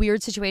always this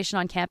weird situation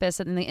on campus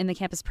in the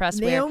campus press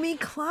Naomi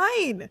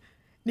Klein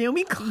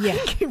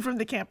came from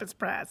the campus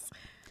press.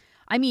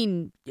 I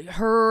mean,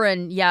 her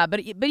and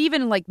but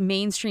even like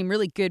mainstream,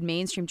 really good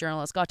mainstream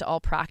journalists got to all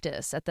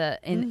practice at the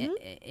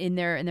in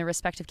their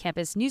respective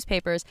campus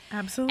newspapers.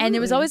 Absolutely. And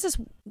there was always this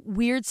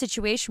weird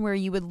situation where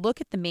you would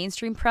look at the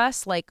mainstream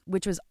press, like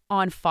which was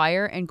on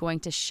fire and going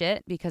to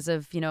shit because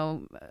of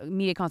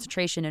media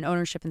concentration and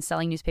ownership and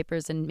selling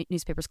newspapers and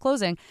newspapers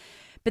closing.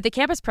 But the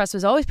campus press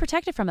was always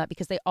protected from that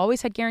because they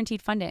always had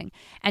guaranteed funding.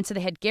 And so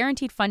they had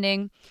guaranteed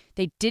funding.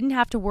 They didn't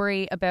have to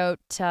worry about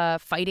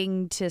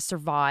fighting to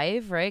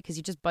survive, right? Because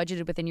you just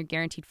budgeted within your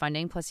guaranteed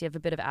funding. Plus you have a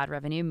bit of ad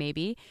revenue,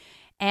 maybe.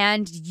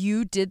 And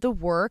you did the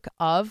work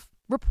of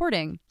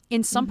reporting.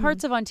 In some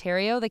parts of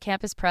Ontario, the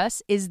campus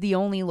press is the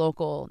only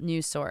local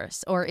news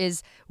source or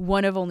is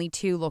one of only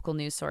 2 local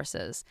news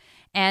sources.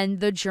 And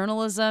the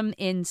journalism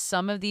in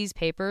some of these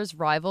papers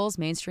rivals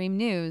mainstream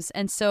news.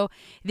 And so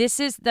this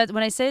is that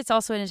when I say it's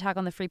also an attack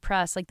on the free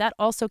press, like that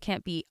also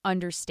can't be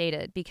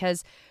understated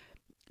because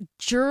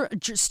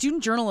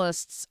student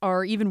journalists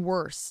are even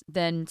worse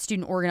than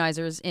student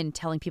organizers in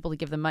telling people to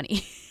give them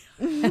money.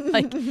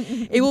 Like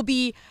it will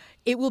be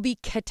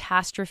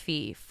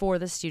catastrophe for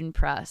the student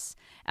press,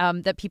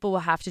 that people will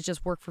have to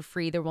just work for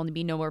free. There will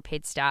be no more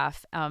paid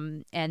staff,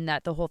 and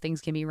that the whole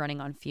thing's going to be running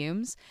on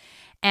fumes.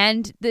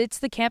 And it's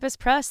the campus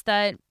press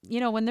that,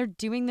 when they're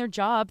doing their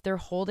job, they're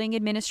holding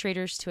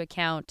administrators to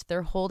account.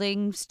 They're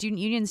holding student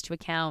unions to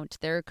account.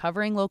 They're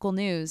covering local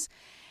news.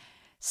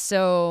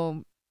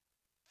 So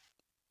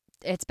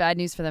it's bad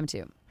news for them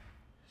too.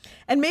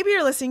 And maybe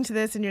you're listening to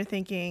this and you're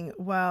thinking,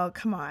 well,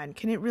 come on,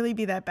 can it really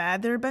be that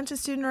bad? There are a bunch of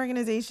student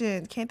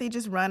organizations. Can't they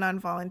just run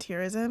on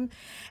volunteerism?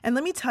 And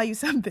let me tell you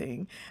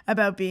something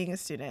about being a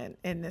student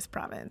in this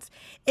province.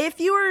 If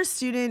you are a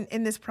student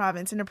in this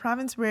province, in a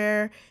province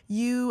where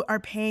you are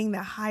paying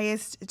the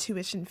highest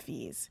tuition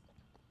fees,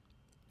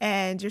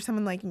 and you're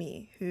someone like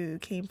me who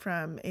came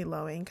from a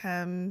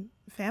low-income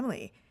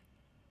family,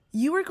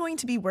 you are going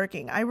to be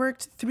working. I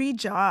worked 3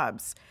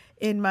 jobs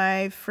in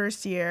my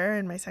first year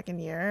and my second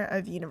year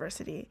of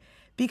university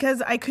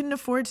because I couldn't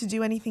afford to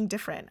do anything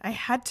different. I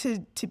had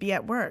to be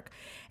at work.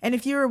 And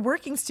if you're a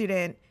working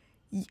student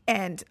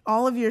and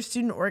all of your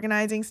student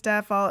organizing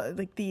stuff, all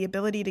like the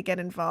ability to get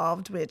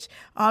involved, which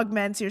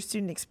augments your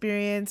student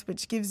experience,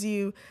 which gives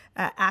you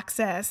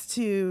access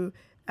to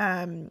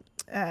meeting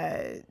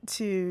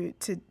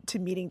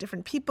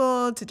different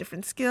people, to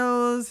different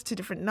skills, to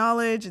different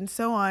knowledge, and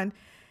so on.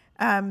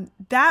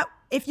 That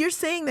if you're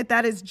saying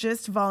that is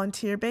just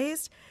volunteer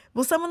based,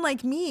 well, someone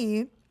like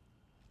me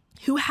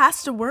who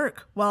has to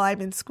work while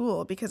I'm in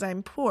school because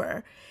I'm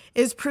poor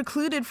is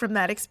precluded from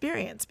that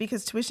experience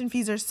because tuition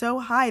fees are so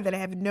high that I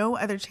have no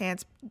other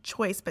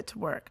choice but to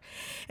work.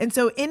 And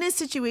so in a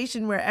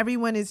situation where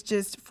everyone is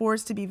just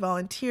forced to be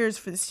volunteers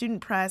for the student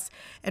press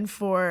and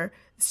for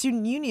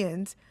student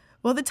unions,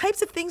 well, the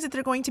types of things that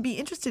they're going to be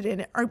interested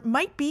in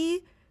might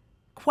be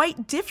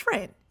quite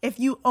different if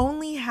you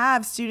only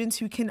have students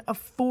who can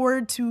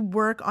afford to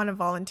work on a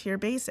volunteer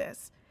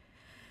basis.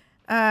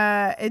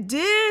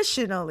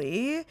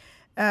 Additionally,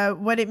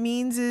 what it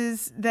means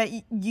is that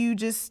you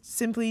just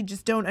simply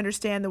don't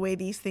understand the way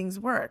these things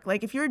work.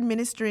 Like if you're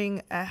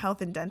administering a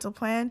health and dental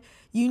plan,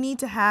 you need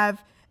to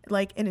have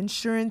like an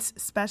insurance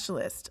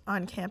specialist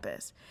on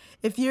campus.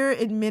 If you're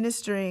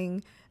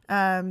administering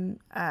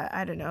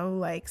I don't know,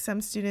 like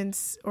some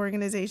students'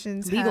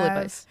 organizations legal have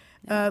advice.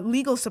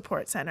 Legal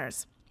support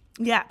centers.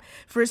 Yeah,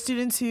 for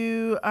students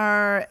who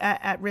are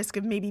at risk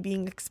of maybe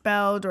being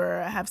expelled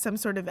or have some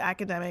sort of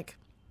academic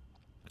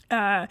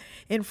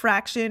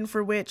infraction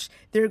for which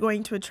they're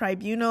going to a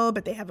tribunal,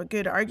 but they have a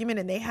good argument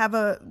and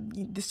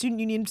the student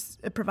union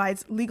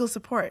provides legal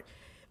support.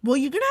 Well,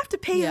 you're going to have to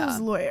pay those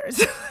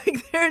lawyers.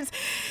 Like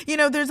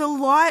there's a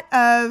lot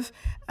of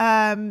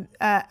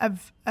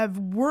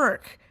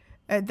work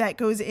that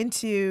goes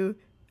into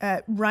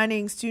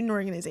running student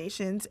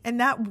organizations, and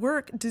that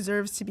work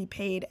deserves to be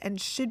paid and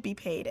should be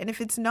paid. And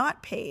if it's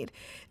not paid,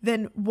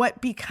 then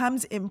what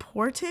becomes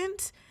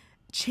important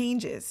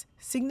changes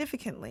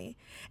significantly.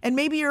 And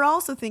maybe you're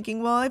also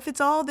thinking, well, if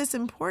it's all this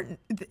important,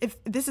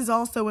 if this is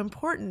all so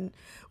important,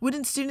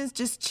 wouldn't students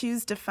just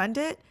choose to fund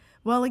it?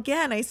 Well,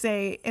 again, I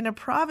say in a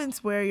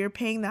province where you're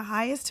paying the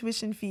highest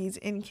tuition fees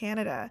in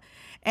Canada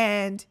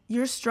and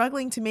you're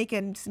struggling to make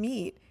ends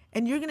meet,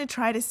 and you're going to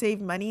try to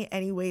save money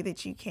any way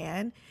that you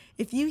can.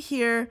 If you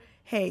hear,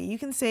 hey, you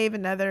can save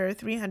another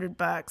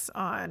 $300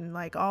 on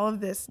like all of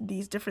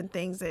these different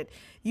things that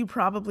you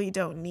probably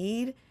don't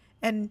need,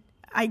 and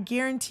I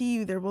guarantee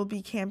you there will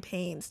be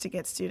campaigns to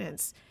get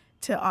students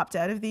to opt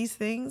out of these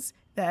things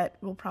that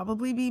will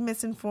probably be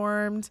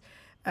misinformed,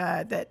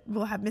 that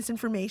will have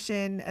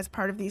misinformation as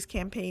part of these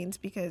campaigns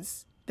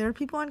because there are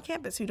people on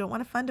campus who don't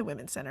want to fund a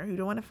women's center, who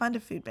don't want to fund a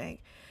food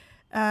bank.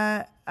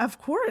 Of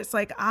course,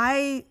 like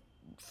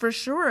for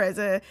sure, as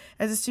a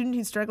student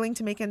who's struggling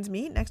to make ends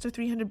meet, an extra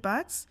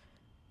 $300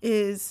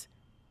 is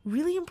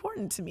really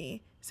important to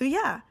me. So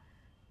yeah,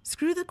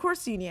 screw the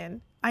course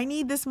union. I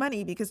need this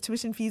money because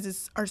tuition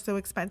fees are so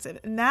expensive.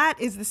 And that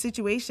is the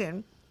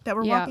situation that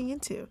we're walking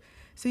into.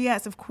 So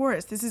yes, of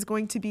course, this is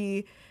going to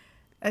be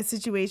a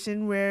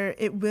situation where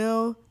it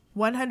will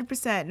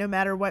 100%, no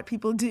matter what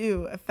people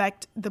do,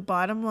 affect the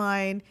bottom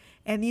line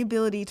and the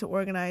ability to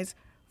organize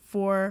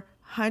for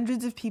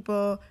hundreds of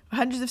people,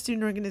 hundreds of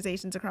student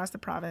organizations across the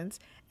province,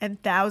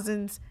 and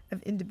thousands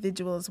of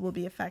individuals will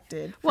be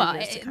affected.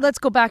 Well, let's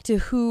go back to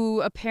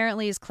who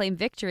apparently has claimed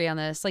victory on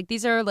this. Like,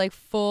 these are like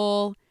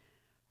full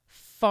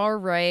far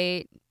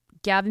right,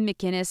 Gavin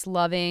McInnes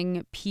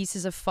loving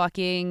pieces of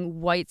fucking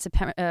white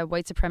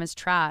supremacist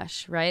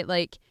trash, right?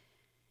 Like,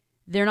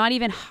 they're not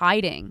even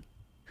hiding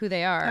who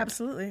they are.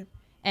 Absolutely.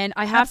 And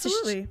I have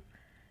to...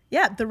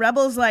 Yeah, the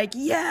rebels, like,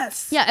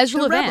 yes. Yeah,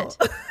 Ezra Levant.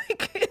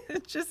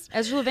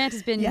 Ezra Levant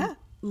has been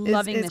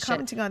loving this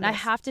shit. On this. I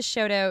have to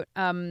shout out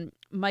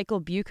Michael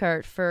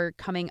Buchart for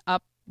coming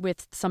up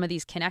with some of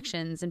these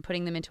connections and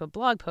putting them into a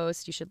blog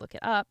post. You should look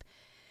it up.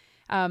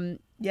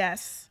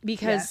 Yes.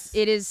 Because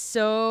it is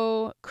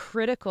so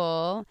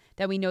critical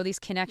that we know these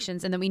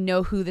connections and that we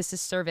know who this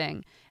is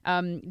serving.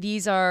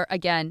 These are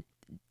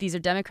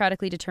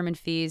democratically determined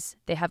fees.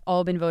 They have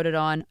all been voted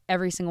on.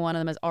 Every single one of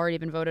them has already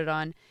been voted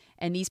on.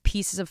 And these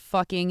pieces of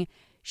fucking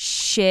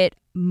shit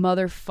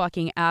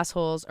motherfucking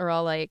assholes are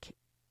all like,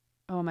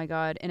 oh my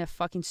God, in a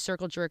fucking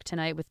circle jerk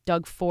tonight with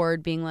Doug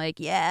Ford being like,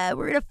 yeah,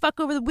 we're going to fuck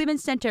over the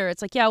Women's Center.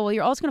 It's like, yeah, well,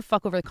 you're also going to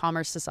fuck over the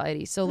Commerce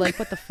Society. So, like,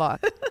 what the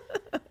fuck?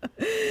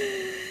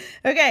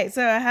 Okay,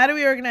 so how do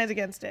we organize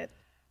against it?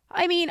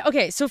 I mean,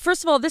 okay, so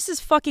first of all, this is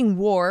fucking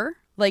war,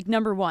 like,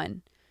 number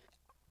one.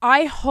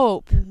 I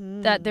hope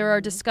that there are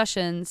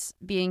discussions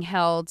being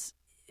held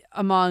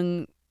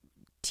among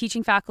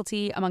teaching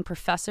faculty, among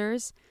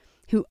professors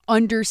who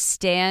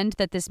understand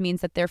that this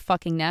means that they're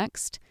fucking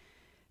next,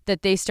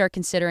 that they start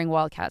considering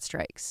wildcat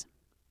strikes.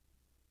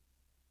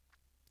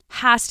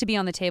 Has to be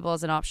on the table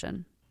as an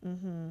option.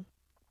 And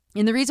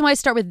the reason why I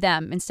start with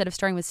them instead of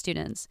starting with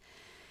students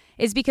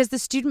is because the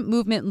student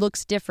movement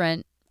looks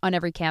different on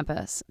every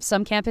campus.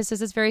 Some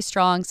campuses is very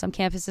strong, some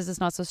campuses is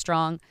not so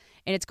strong,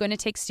 and it's going to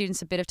take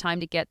students a bit of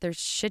time to get their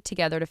shit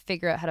together to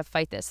figure out how to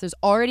fight this. There's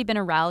already been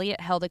a rally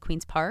held at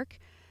Queen's Park.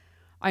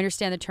 I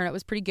understand the turnout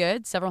was pretty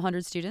good, several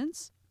hundred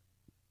students,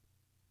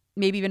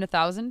 maybe even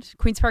 1,000.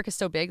 Queen's Park is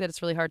so big that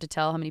it's really hard to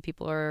tell how many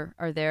people are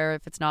there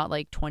if it's not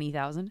like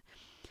 20,000.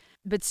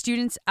 But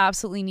students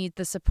absolutely need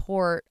the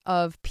support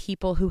of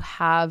people who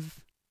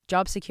have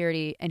job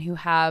security and who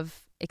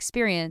have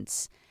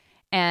experience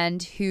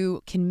and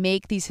who can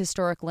make these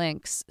historic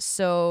links.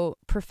 So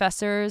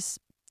professors,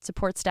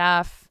 support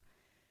staff,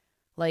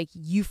 like,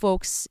 you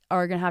folks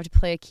are going to have to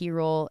play a key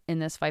role in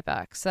this fight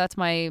back. So that's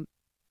my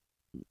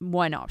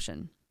one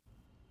option.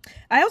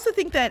 I also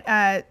think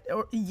that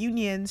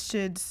unions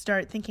should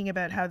start thinking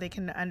about how they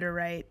can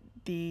underwrite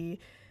the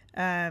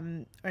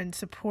and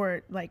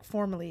support, like,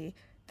 formally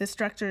the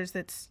structures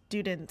that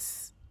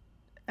students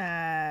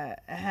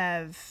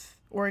have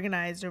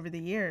organized over the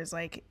years.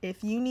 Like,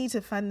 if you need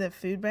to fund the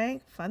food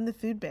bank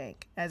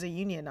as a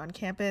union on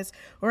campus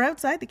or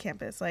outside the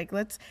campus. Like,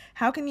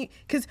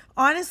 because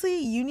honestly,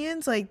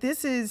 unions, like,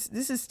 this is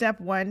step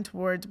one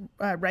towards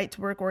right to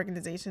work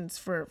organizations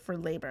for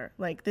labor.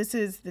 Like, this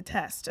is the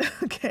test.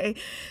 Okay,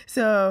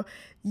 so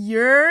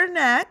you're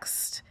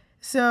next.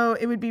 So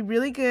it would be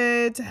really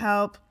good to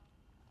help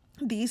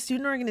these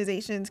student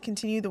organizations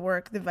continue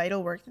the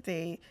vital work that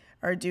they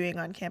are doing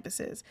on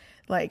campuses.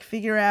 Like,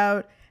 figure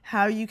out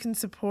how you can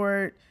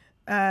support,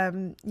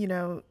 the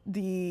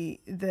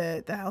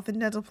health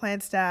and dental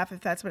plan staff, if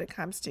that's what it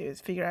comes to,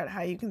 is figure out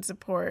how you can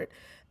support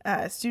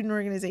student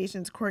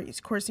organizations,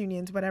 course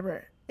unions,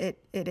 whatever it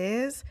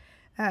is.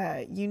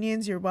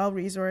 Unions, you're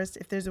well-resourced.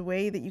 If there's a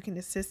way that you can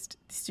assist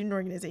student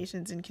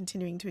organizations in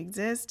continuing to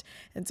exist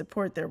and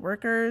support their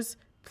workers,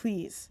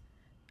 please,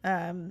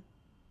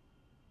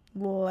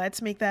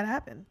 let's make that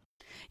happen.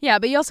 Yeah,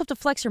 but you also have to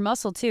flex your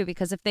muscle too,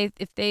 because if they,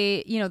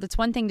 that's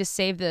one thing to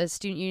save the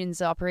student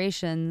union's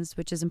operations,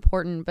 which is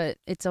important, but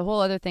it's a whole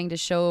other thing to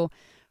show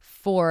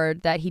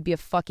Ford that he'd be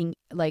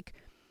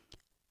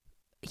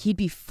he'd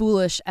be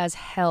foolish as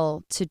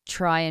hell to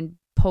try and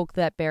poke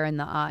that bear in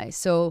the eye.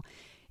 So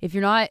if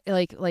you're not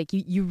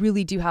you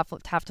really do have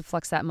to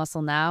flex that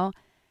muscle now.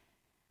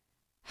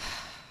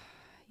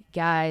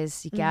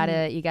 Guys, you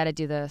gotta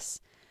do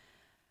this.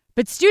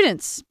 But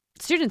students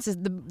is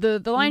the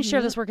lion's share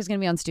of this work is going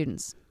to be on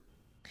students.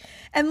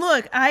 And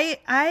look,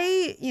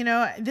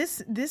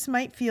 this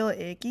might feel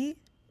icky,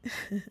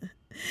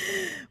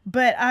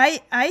 but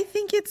I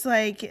think it's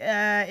like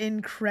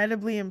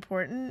incredibly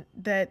important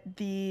that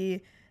the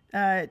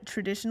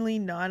traditionally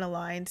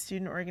non-aligned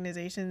student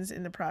organizations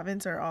in the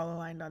province are all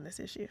aligned on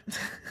this issue.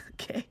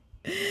 Okay.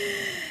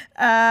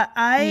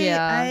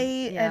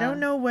 I don't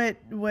know what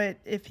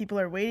if people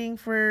are waiting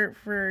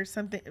for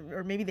something,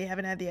 or maybe they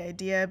haven't had the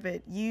idea,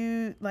 but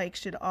you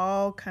should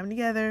all come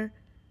together,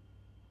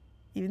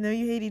 even though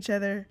you hate each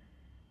other,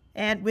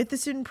 and with the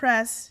student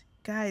press,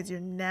 guys,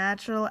 you're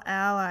natural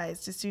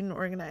allies to student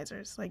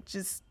organizers. Like,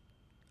 just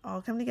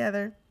all come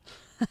together.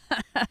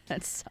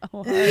 That's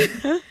so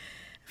hard.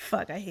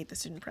 Fuck, I hate the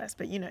student press,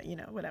 but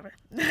whatever.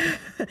 We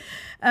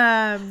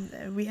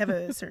have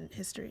a certain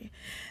history.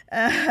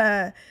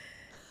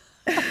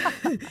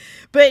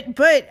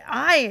 But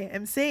I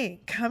am saying,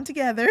 come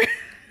together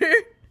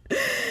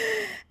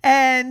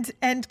and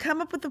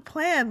come up with a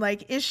plan,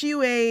 like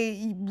issue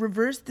a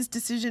reverse this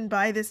decision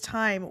by this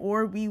time,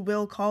 or we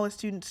will call a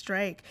student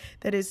strike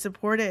that is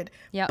supported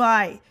Yep.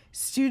 by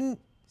student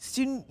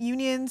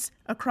unions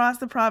across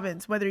the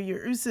province, whether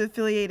you're USA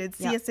affiliated,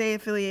 CSA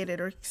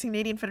affiliated, or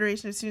Canadian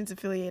Federation of Students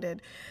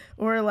affiliated,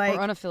 or like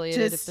Or unaffiliated,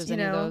 just, if there's you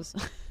any of know, those.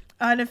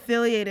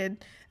 unaffiliated.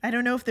 I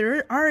don't know if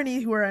there are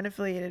any who are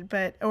unaffiliated,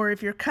 but or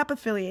if you're CUP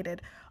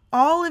affiliated,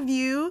 all of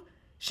you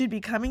should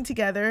be coming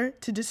together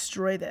to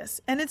destroy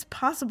this. And it's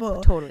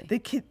possible. Totally.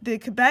 The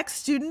Quebec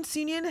Students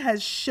Union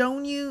has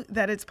shown you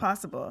that it's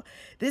possible.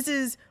 This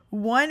is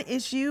one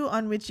issue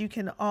on which you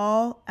can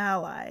all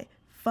ally.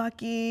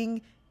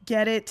 Fucking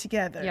get it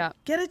together. Yeah.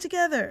 Get it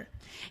together.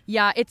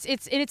 Yeah,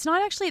 it's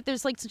not actually,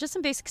 there's like just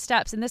some basic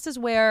steps, and this is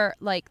where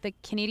like the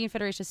Canadian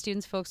Federation of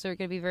Students folks are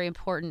going to be very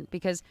important,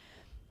 because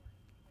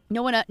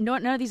none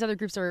of these other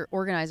groups are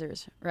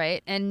organizers,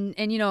 right? And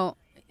you know,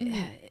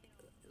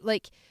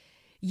 like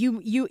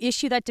you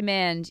issue that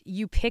demand,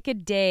 you pick a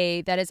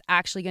day that is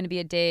actually going to be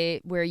a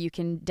day where you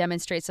can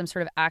demonstrate some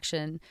sort of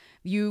action.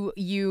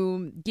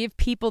 You give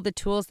people the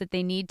tools that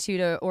they need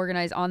to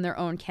organize on their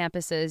own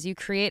campuses. You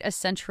create a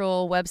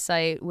central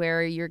website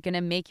where you're going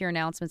to make your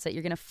announcements that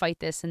you're going to fight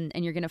this and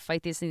you're going to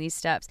fight this in these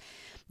steps.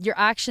 Your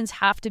actions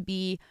have to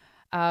be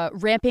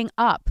ramping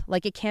up.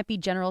 Like, it can't be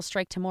general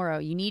strike tomorrow.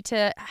 You need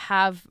to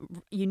have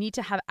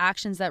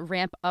actions that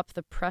ramp up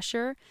the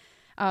pressure.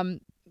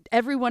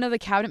 Every one of the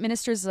cabinet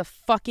ministers is a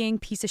fucking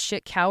piece of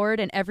shit coward,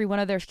 and every one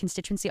of their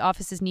constituency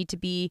offices need to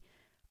be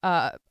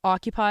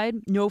occupied.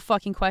 No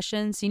fucking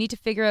questions. You need to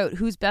figure out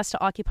who's best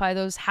to occupy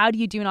those. How do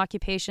you do an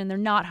occupation? They're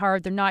not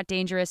hard. They're not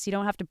dangerous. You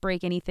don't have to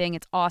break anything.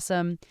 It's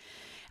awesome.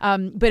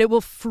 But it will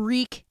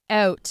freak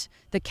out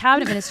the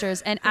cabinet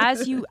ministers. And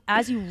as you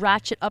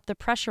ratchet up the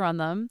pressure on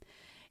them,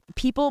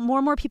 more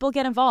and more people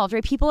get involved,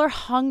 right? People are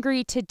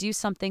hungry to do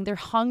something. They're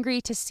hungry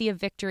to see a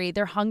victory.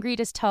 They're hungry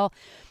to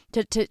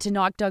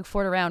knock Doug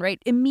Ford around,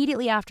 right?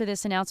 Immediately after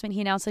this announcement,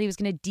 he announced that he was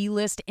going to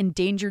delist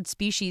endangered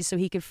species so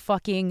he could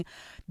fucking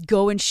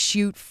go and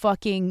shoot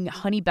fucking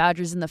honey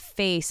badgers in the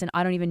face, and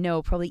I don't even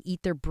know, probably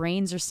eat their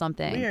brains or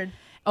something. Weird.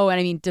 Oh, and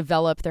I mean,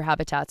 develop their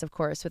habitats, of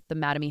course, with the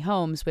Mattamy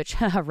Homes, which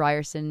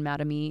Ryerson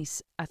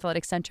Mattamy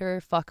Athletic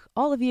Center, fuck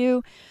all of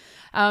you.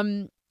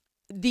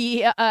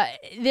 There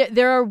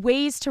are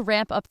ways to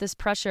ramp up this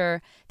pressure,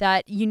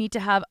 that you need to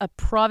have a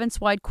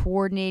province-wide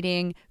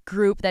coordinating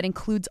group that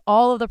includes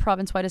all of the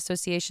province-wide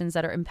associations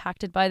that are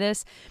impacted by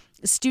this.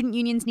 Student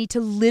unions need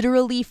to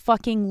literally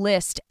fucking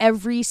list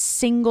every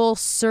single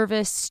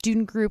service,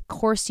 student group,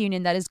 course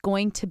union that is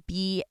going to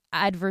be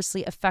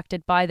adversely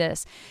affected by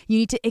this. You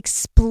need to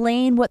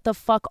explain what the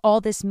fuck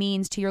all this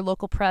means to your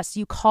local press.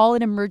 You call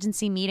an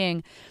emergency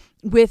meeting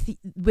with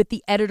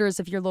the editors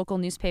of your local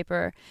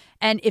newspaper,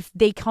 and if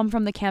they come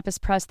from the campus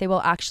press, they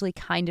will actually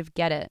kind of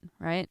get it,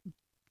 right?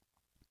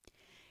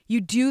 You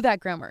do that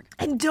groundwork.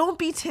 And don't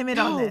be timid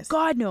on this. Oh,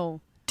 God,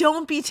 no.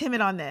 Don't be timid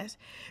on this.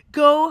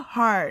 Go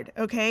hard,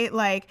 okay?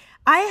 Like,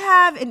 I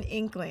have an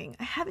inkling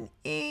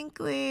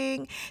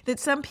that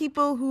some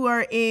people who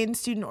are in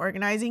student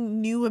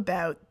organizing knew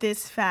about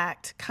this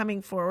fact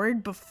coming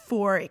forward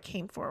before it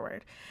came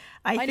forward.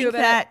 I think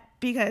that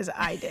because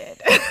I did.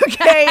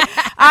 Okay?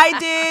 I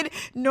did,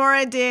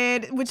 Nora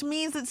did, which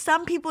means that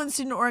some people in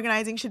student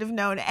organizing should have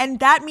known. And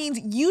that means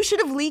you should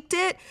have leaked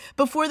it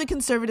before the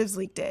Conservatives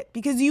leaked it,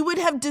 because you would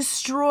have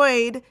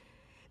destroyed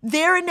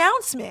their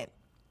announcement.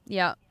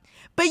 Yeah.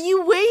 But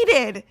you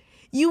waited.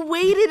 You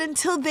waited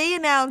until they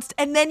announced,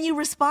 and then you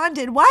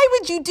responded. Why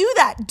would you do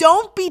that?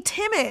 Don't be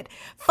timid.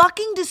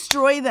 Fucking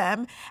destroy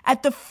them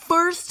at the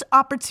first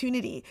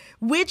opportunity,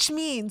 which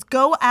means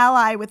go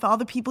ally with all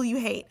the people you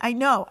hate. I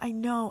know.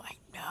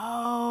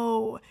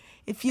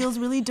 It feels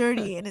really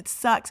dirty and it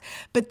sucks.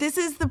 But this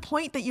is the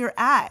point that you're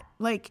at.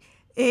 Like,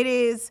 it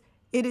is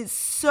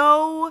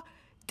so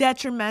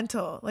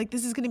detrimental. Like,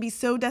 this is going to be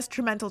so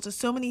detrimental to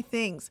so many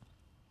things.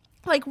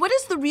 Like, what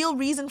is the real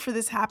reason for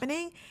this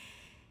happening?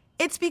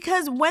 It's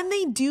because when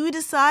they do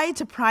decide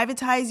to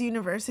privatize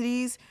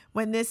universities,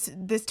 when this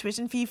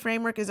tuition fee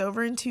framework is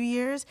over in 2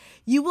 years,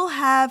 you will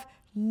have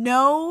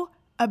no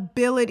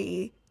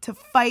ability to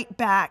fight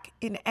back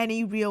in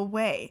any real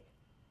way.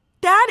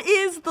 That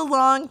is the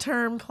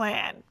long-term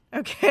plan,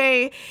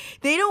 okay?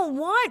 They don't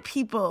want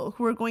people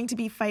who are going to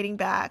be fighting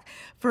back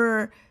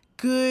for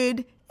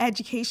good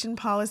education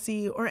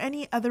policy or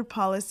any other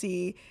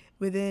policy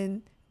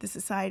within the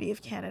Society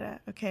of Canada,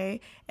 okay?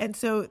 And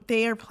so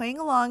they are playing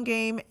a long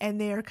game, and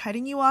they are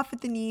cutting you off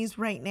at the knees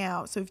right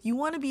now. So if you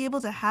want to be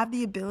able to have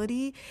the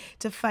ability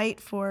to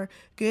fight for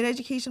good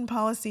education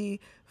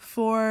policy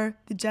for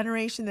the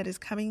generation that is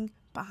coming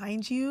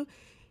behind you,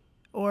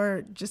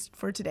 or just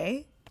for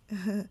today,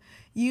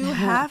 you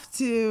have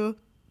to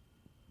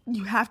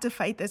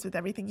fight this with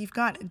everything you've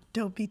got, and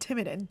don't be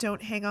timid, and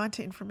don't hang on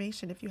to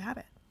information if you have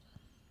it.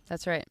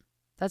 That's right.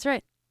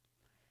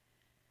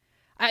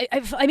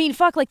 I mean,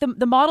 fuck, like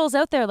the models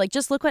out there, like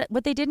just look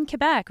what they did in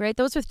Quebec, right?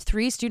 Those were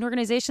 3 student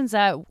organizations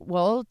that,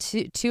 well,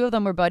 two of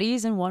them were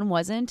buddies and one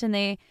wasn't. And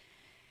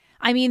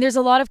I mean, there's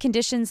a lot of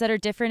conditions that are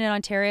different in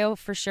Ontario,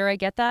 for sure. I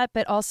get that.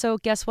 But also,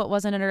 guess what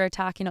wasn't under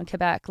attack in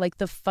Quebec? Like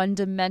the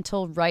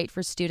fundamental right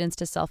for students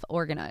to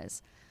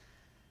self-organize.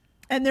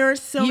 And there are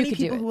so many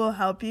people who will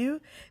help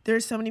you. There are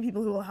so many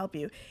people who will help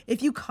you.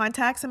 If you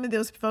contact some of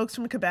those folks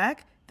from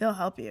Quebec, they'll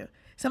help you.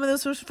 Some of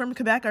those folks from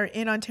Quebec are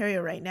in Ontario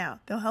right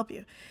now. They'll help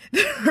you.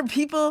 There are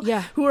people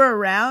who are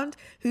around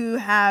who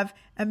have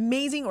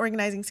amazing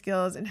organizing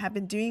skills and have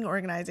been doing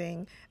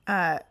organizing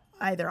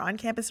either on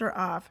campus or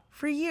off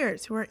for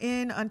years, who are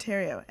in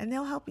Ontario, and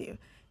they'll help you.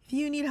 If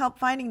you need help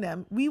finding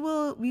them, we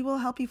will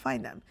help you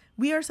find them.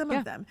 We are some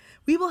of them.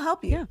 We will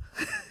help you. Yeah.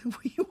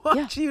 We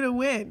want you to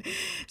win.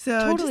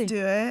 So just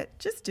do it.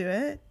 Just do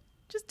it.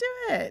 Just do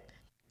it.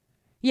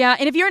 Yeah,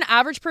 and if you're an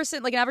average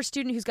person, like an average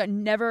student who's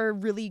never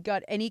really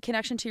got any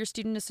connection to your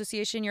student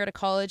association, you're at a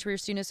college where your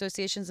student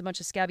association is a bunch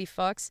of scabby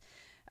fucks,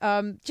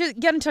 just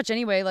get in touch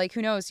anyway. Like,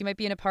 who knows? You might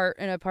be in a part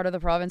of the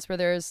province where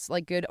there's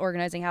like good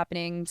organizing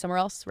happening somewhere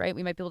else, right?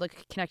 We might be able to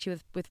connect you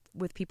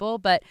with people,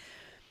 but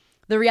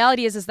the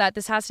reality is that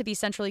this has to be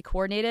centrally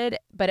coordinated,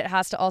 but it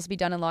has to also be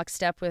done in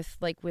lockstep with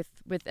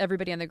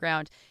everybody on the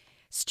ground.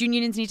 Student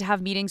unions need to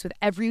have meetings with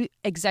every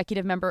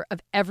executive member of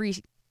every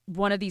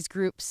one of these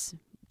groups.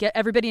 Get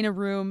everybody in a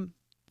room,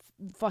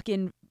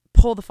 fucking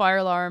pull the fire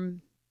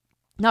alarm.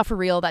 Not for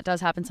real. That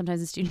does happen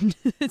sometimes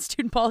in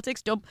student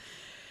politics.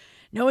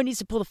 No one needs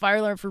to pull the fire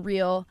alarm for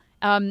real.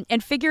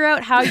 And figure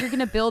out how you're going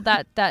to build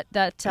that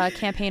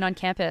campaign on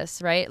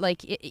campus, right?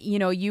 Like,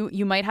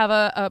 you might have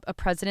a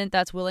president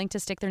that's willing to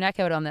stick their neck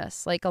out on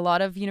this. Like, a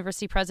lot of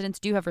university presidents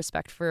do have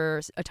respect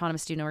for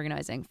autonomous student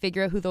organizing.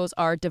 Figure out who those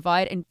are.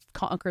 Divide and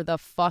conquer the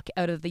fuck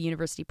out of the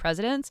university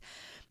presidents.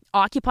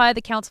 Occupy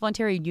the Council of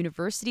Ontario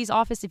University's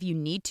office if you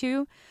need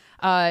to.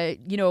 Tell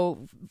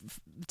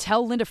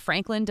Linda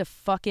Franklin to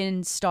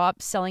fucking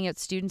stop selling out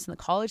students in the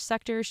college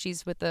sector.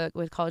 She's with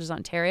Colleges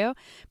Ontario.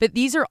 But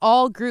these are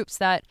all groups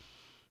that,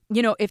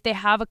 if they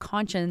have a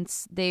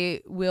conscience,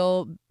 they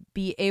will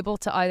be able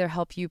to either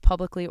help you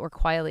publicly or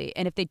quietly.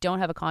 And if they don't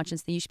have a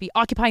conscience, then you should be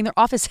occupying their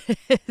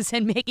offices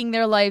and making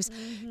their lives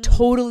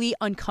totally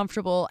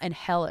uncomfortable and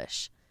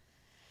hellish.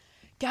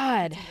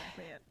 God.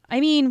 I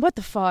mean, what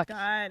the fuck?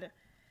 God.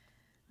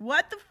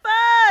 What the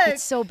fuck?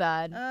 It's so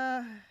bad.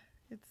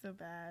 It's so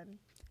bad.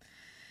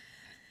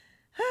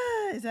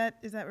 Is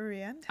that where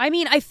we end? I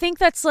mean, I think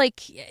that's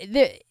like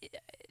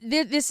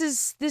this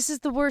is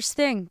the worst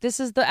thing. This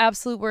is the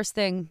absolute worst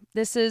thing.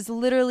 This is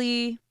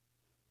literally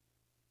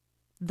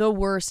the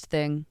worst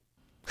thing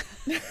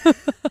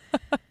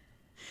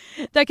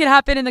that could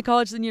happen in the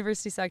college and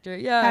university sector.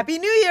 Yeah. Happy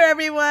New Year,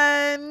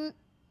 everyone.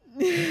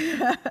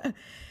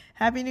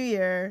 Happy New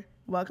Year.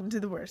 Welcome to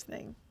the worst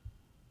thing.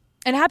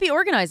 And happy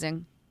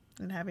organizing.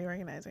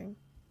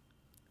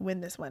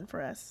 Win this one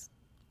for us.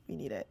 We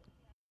need it.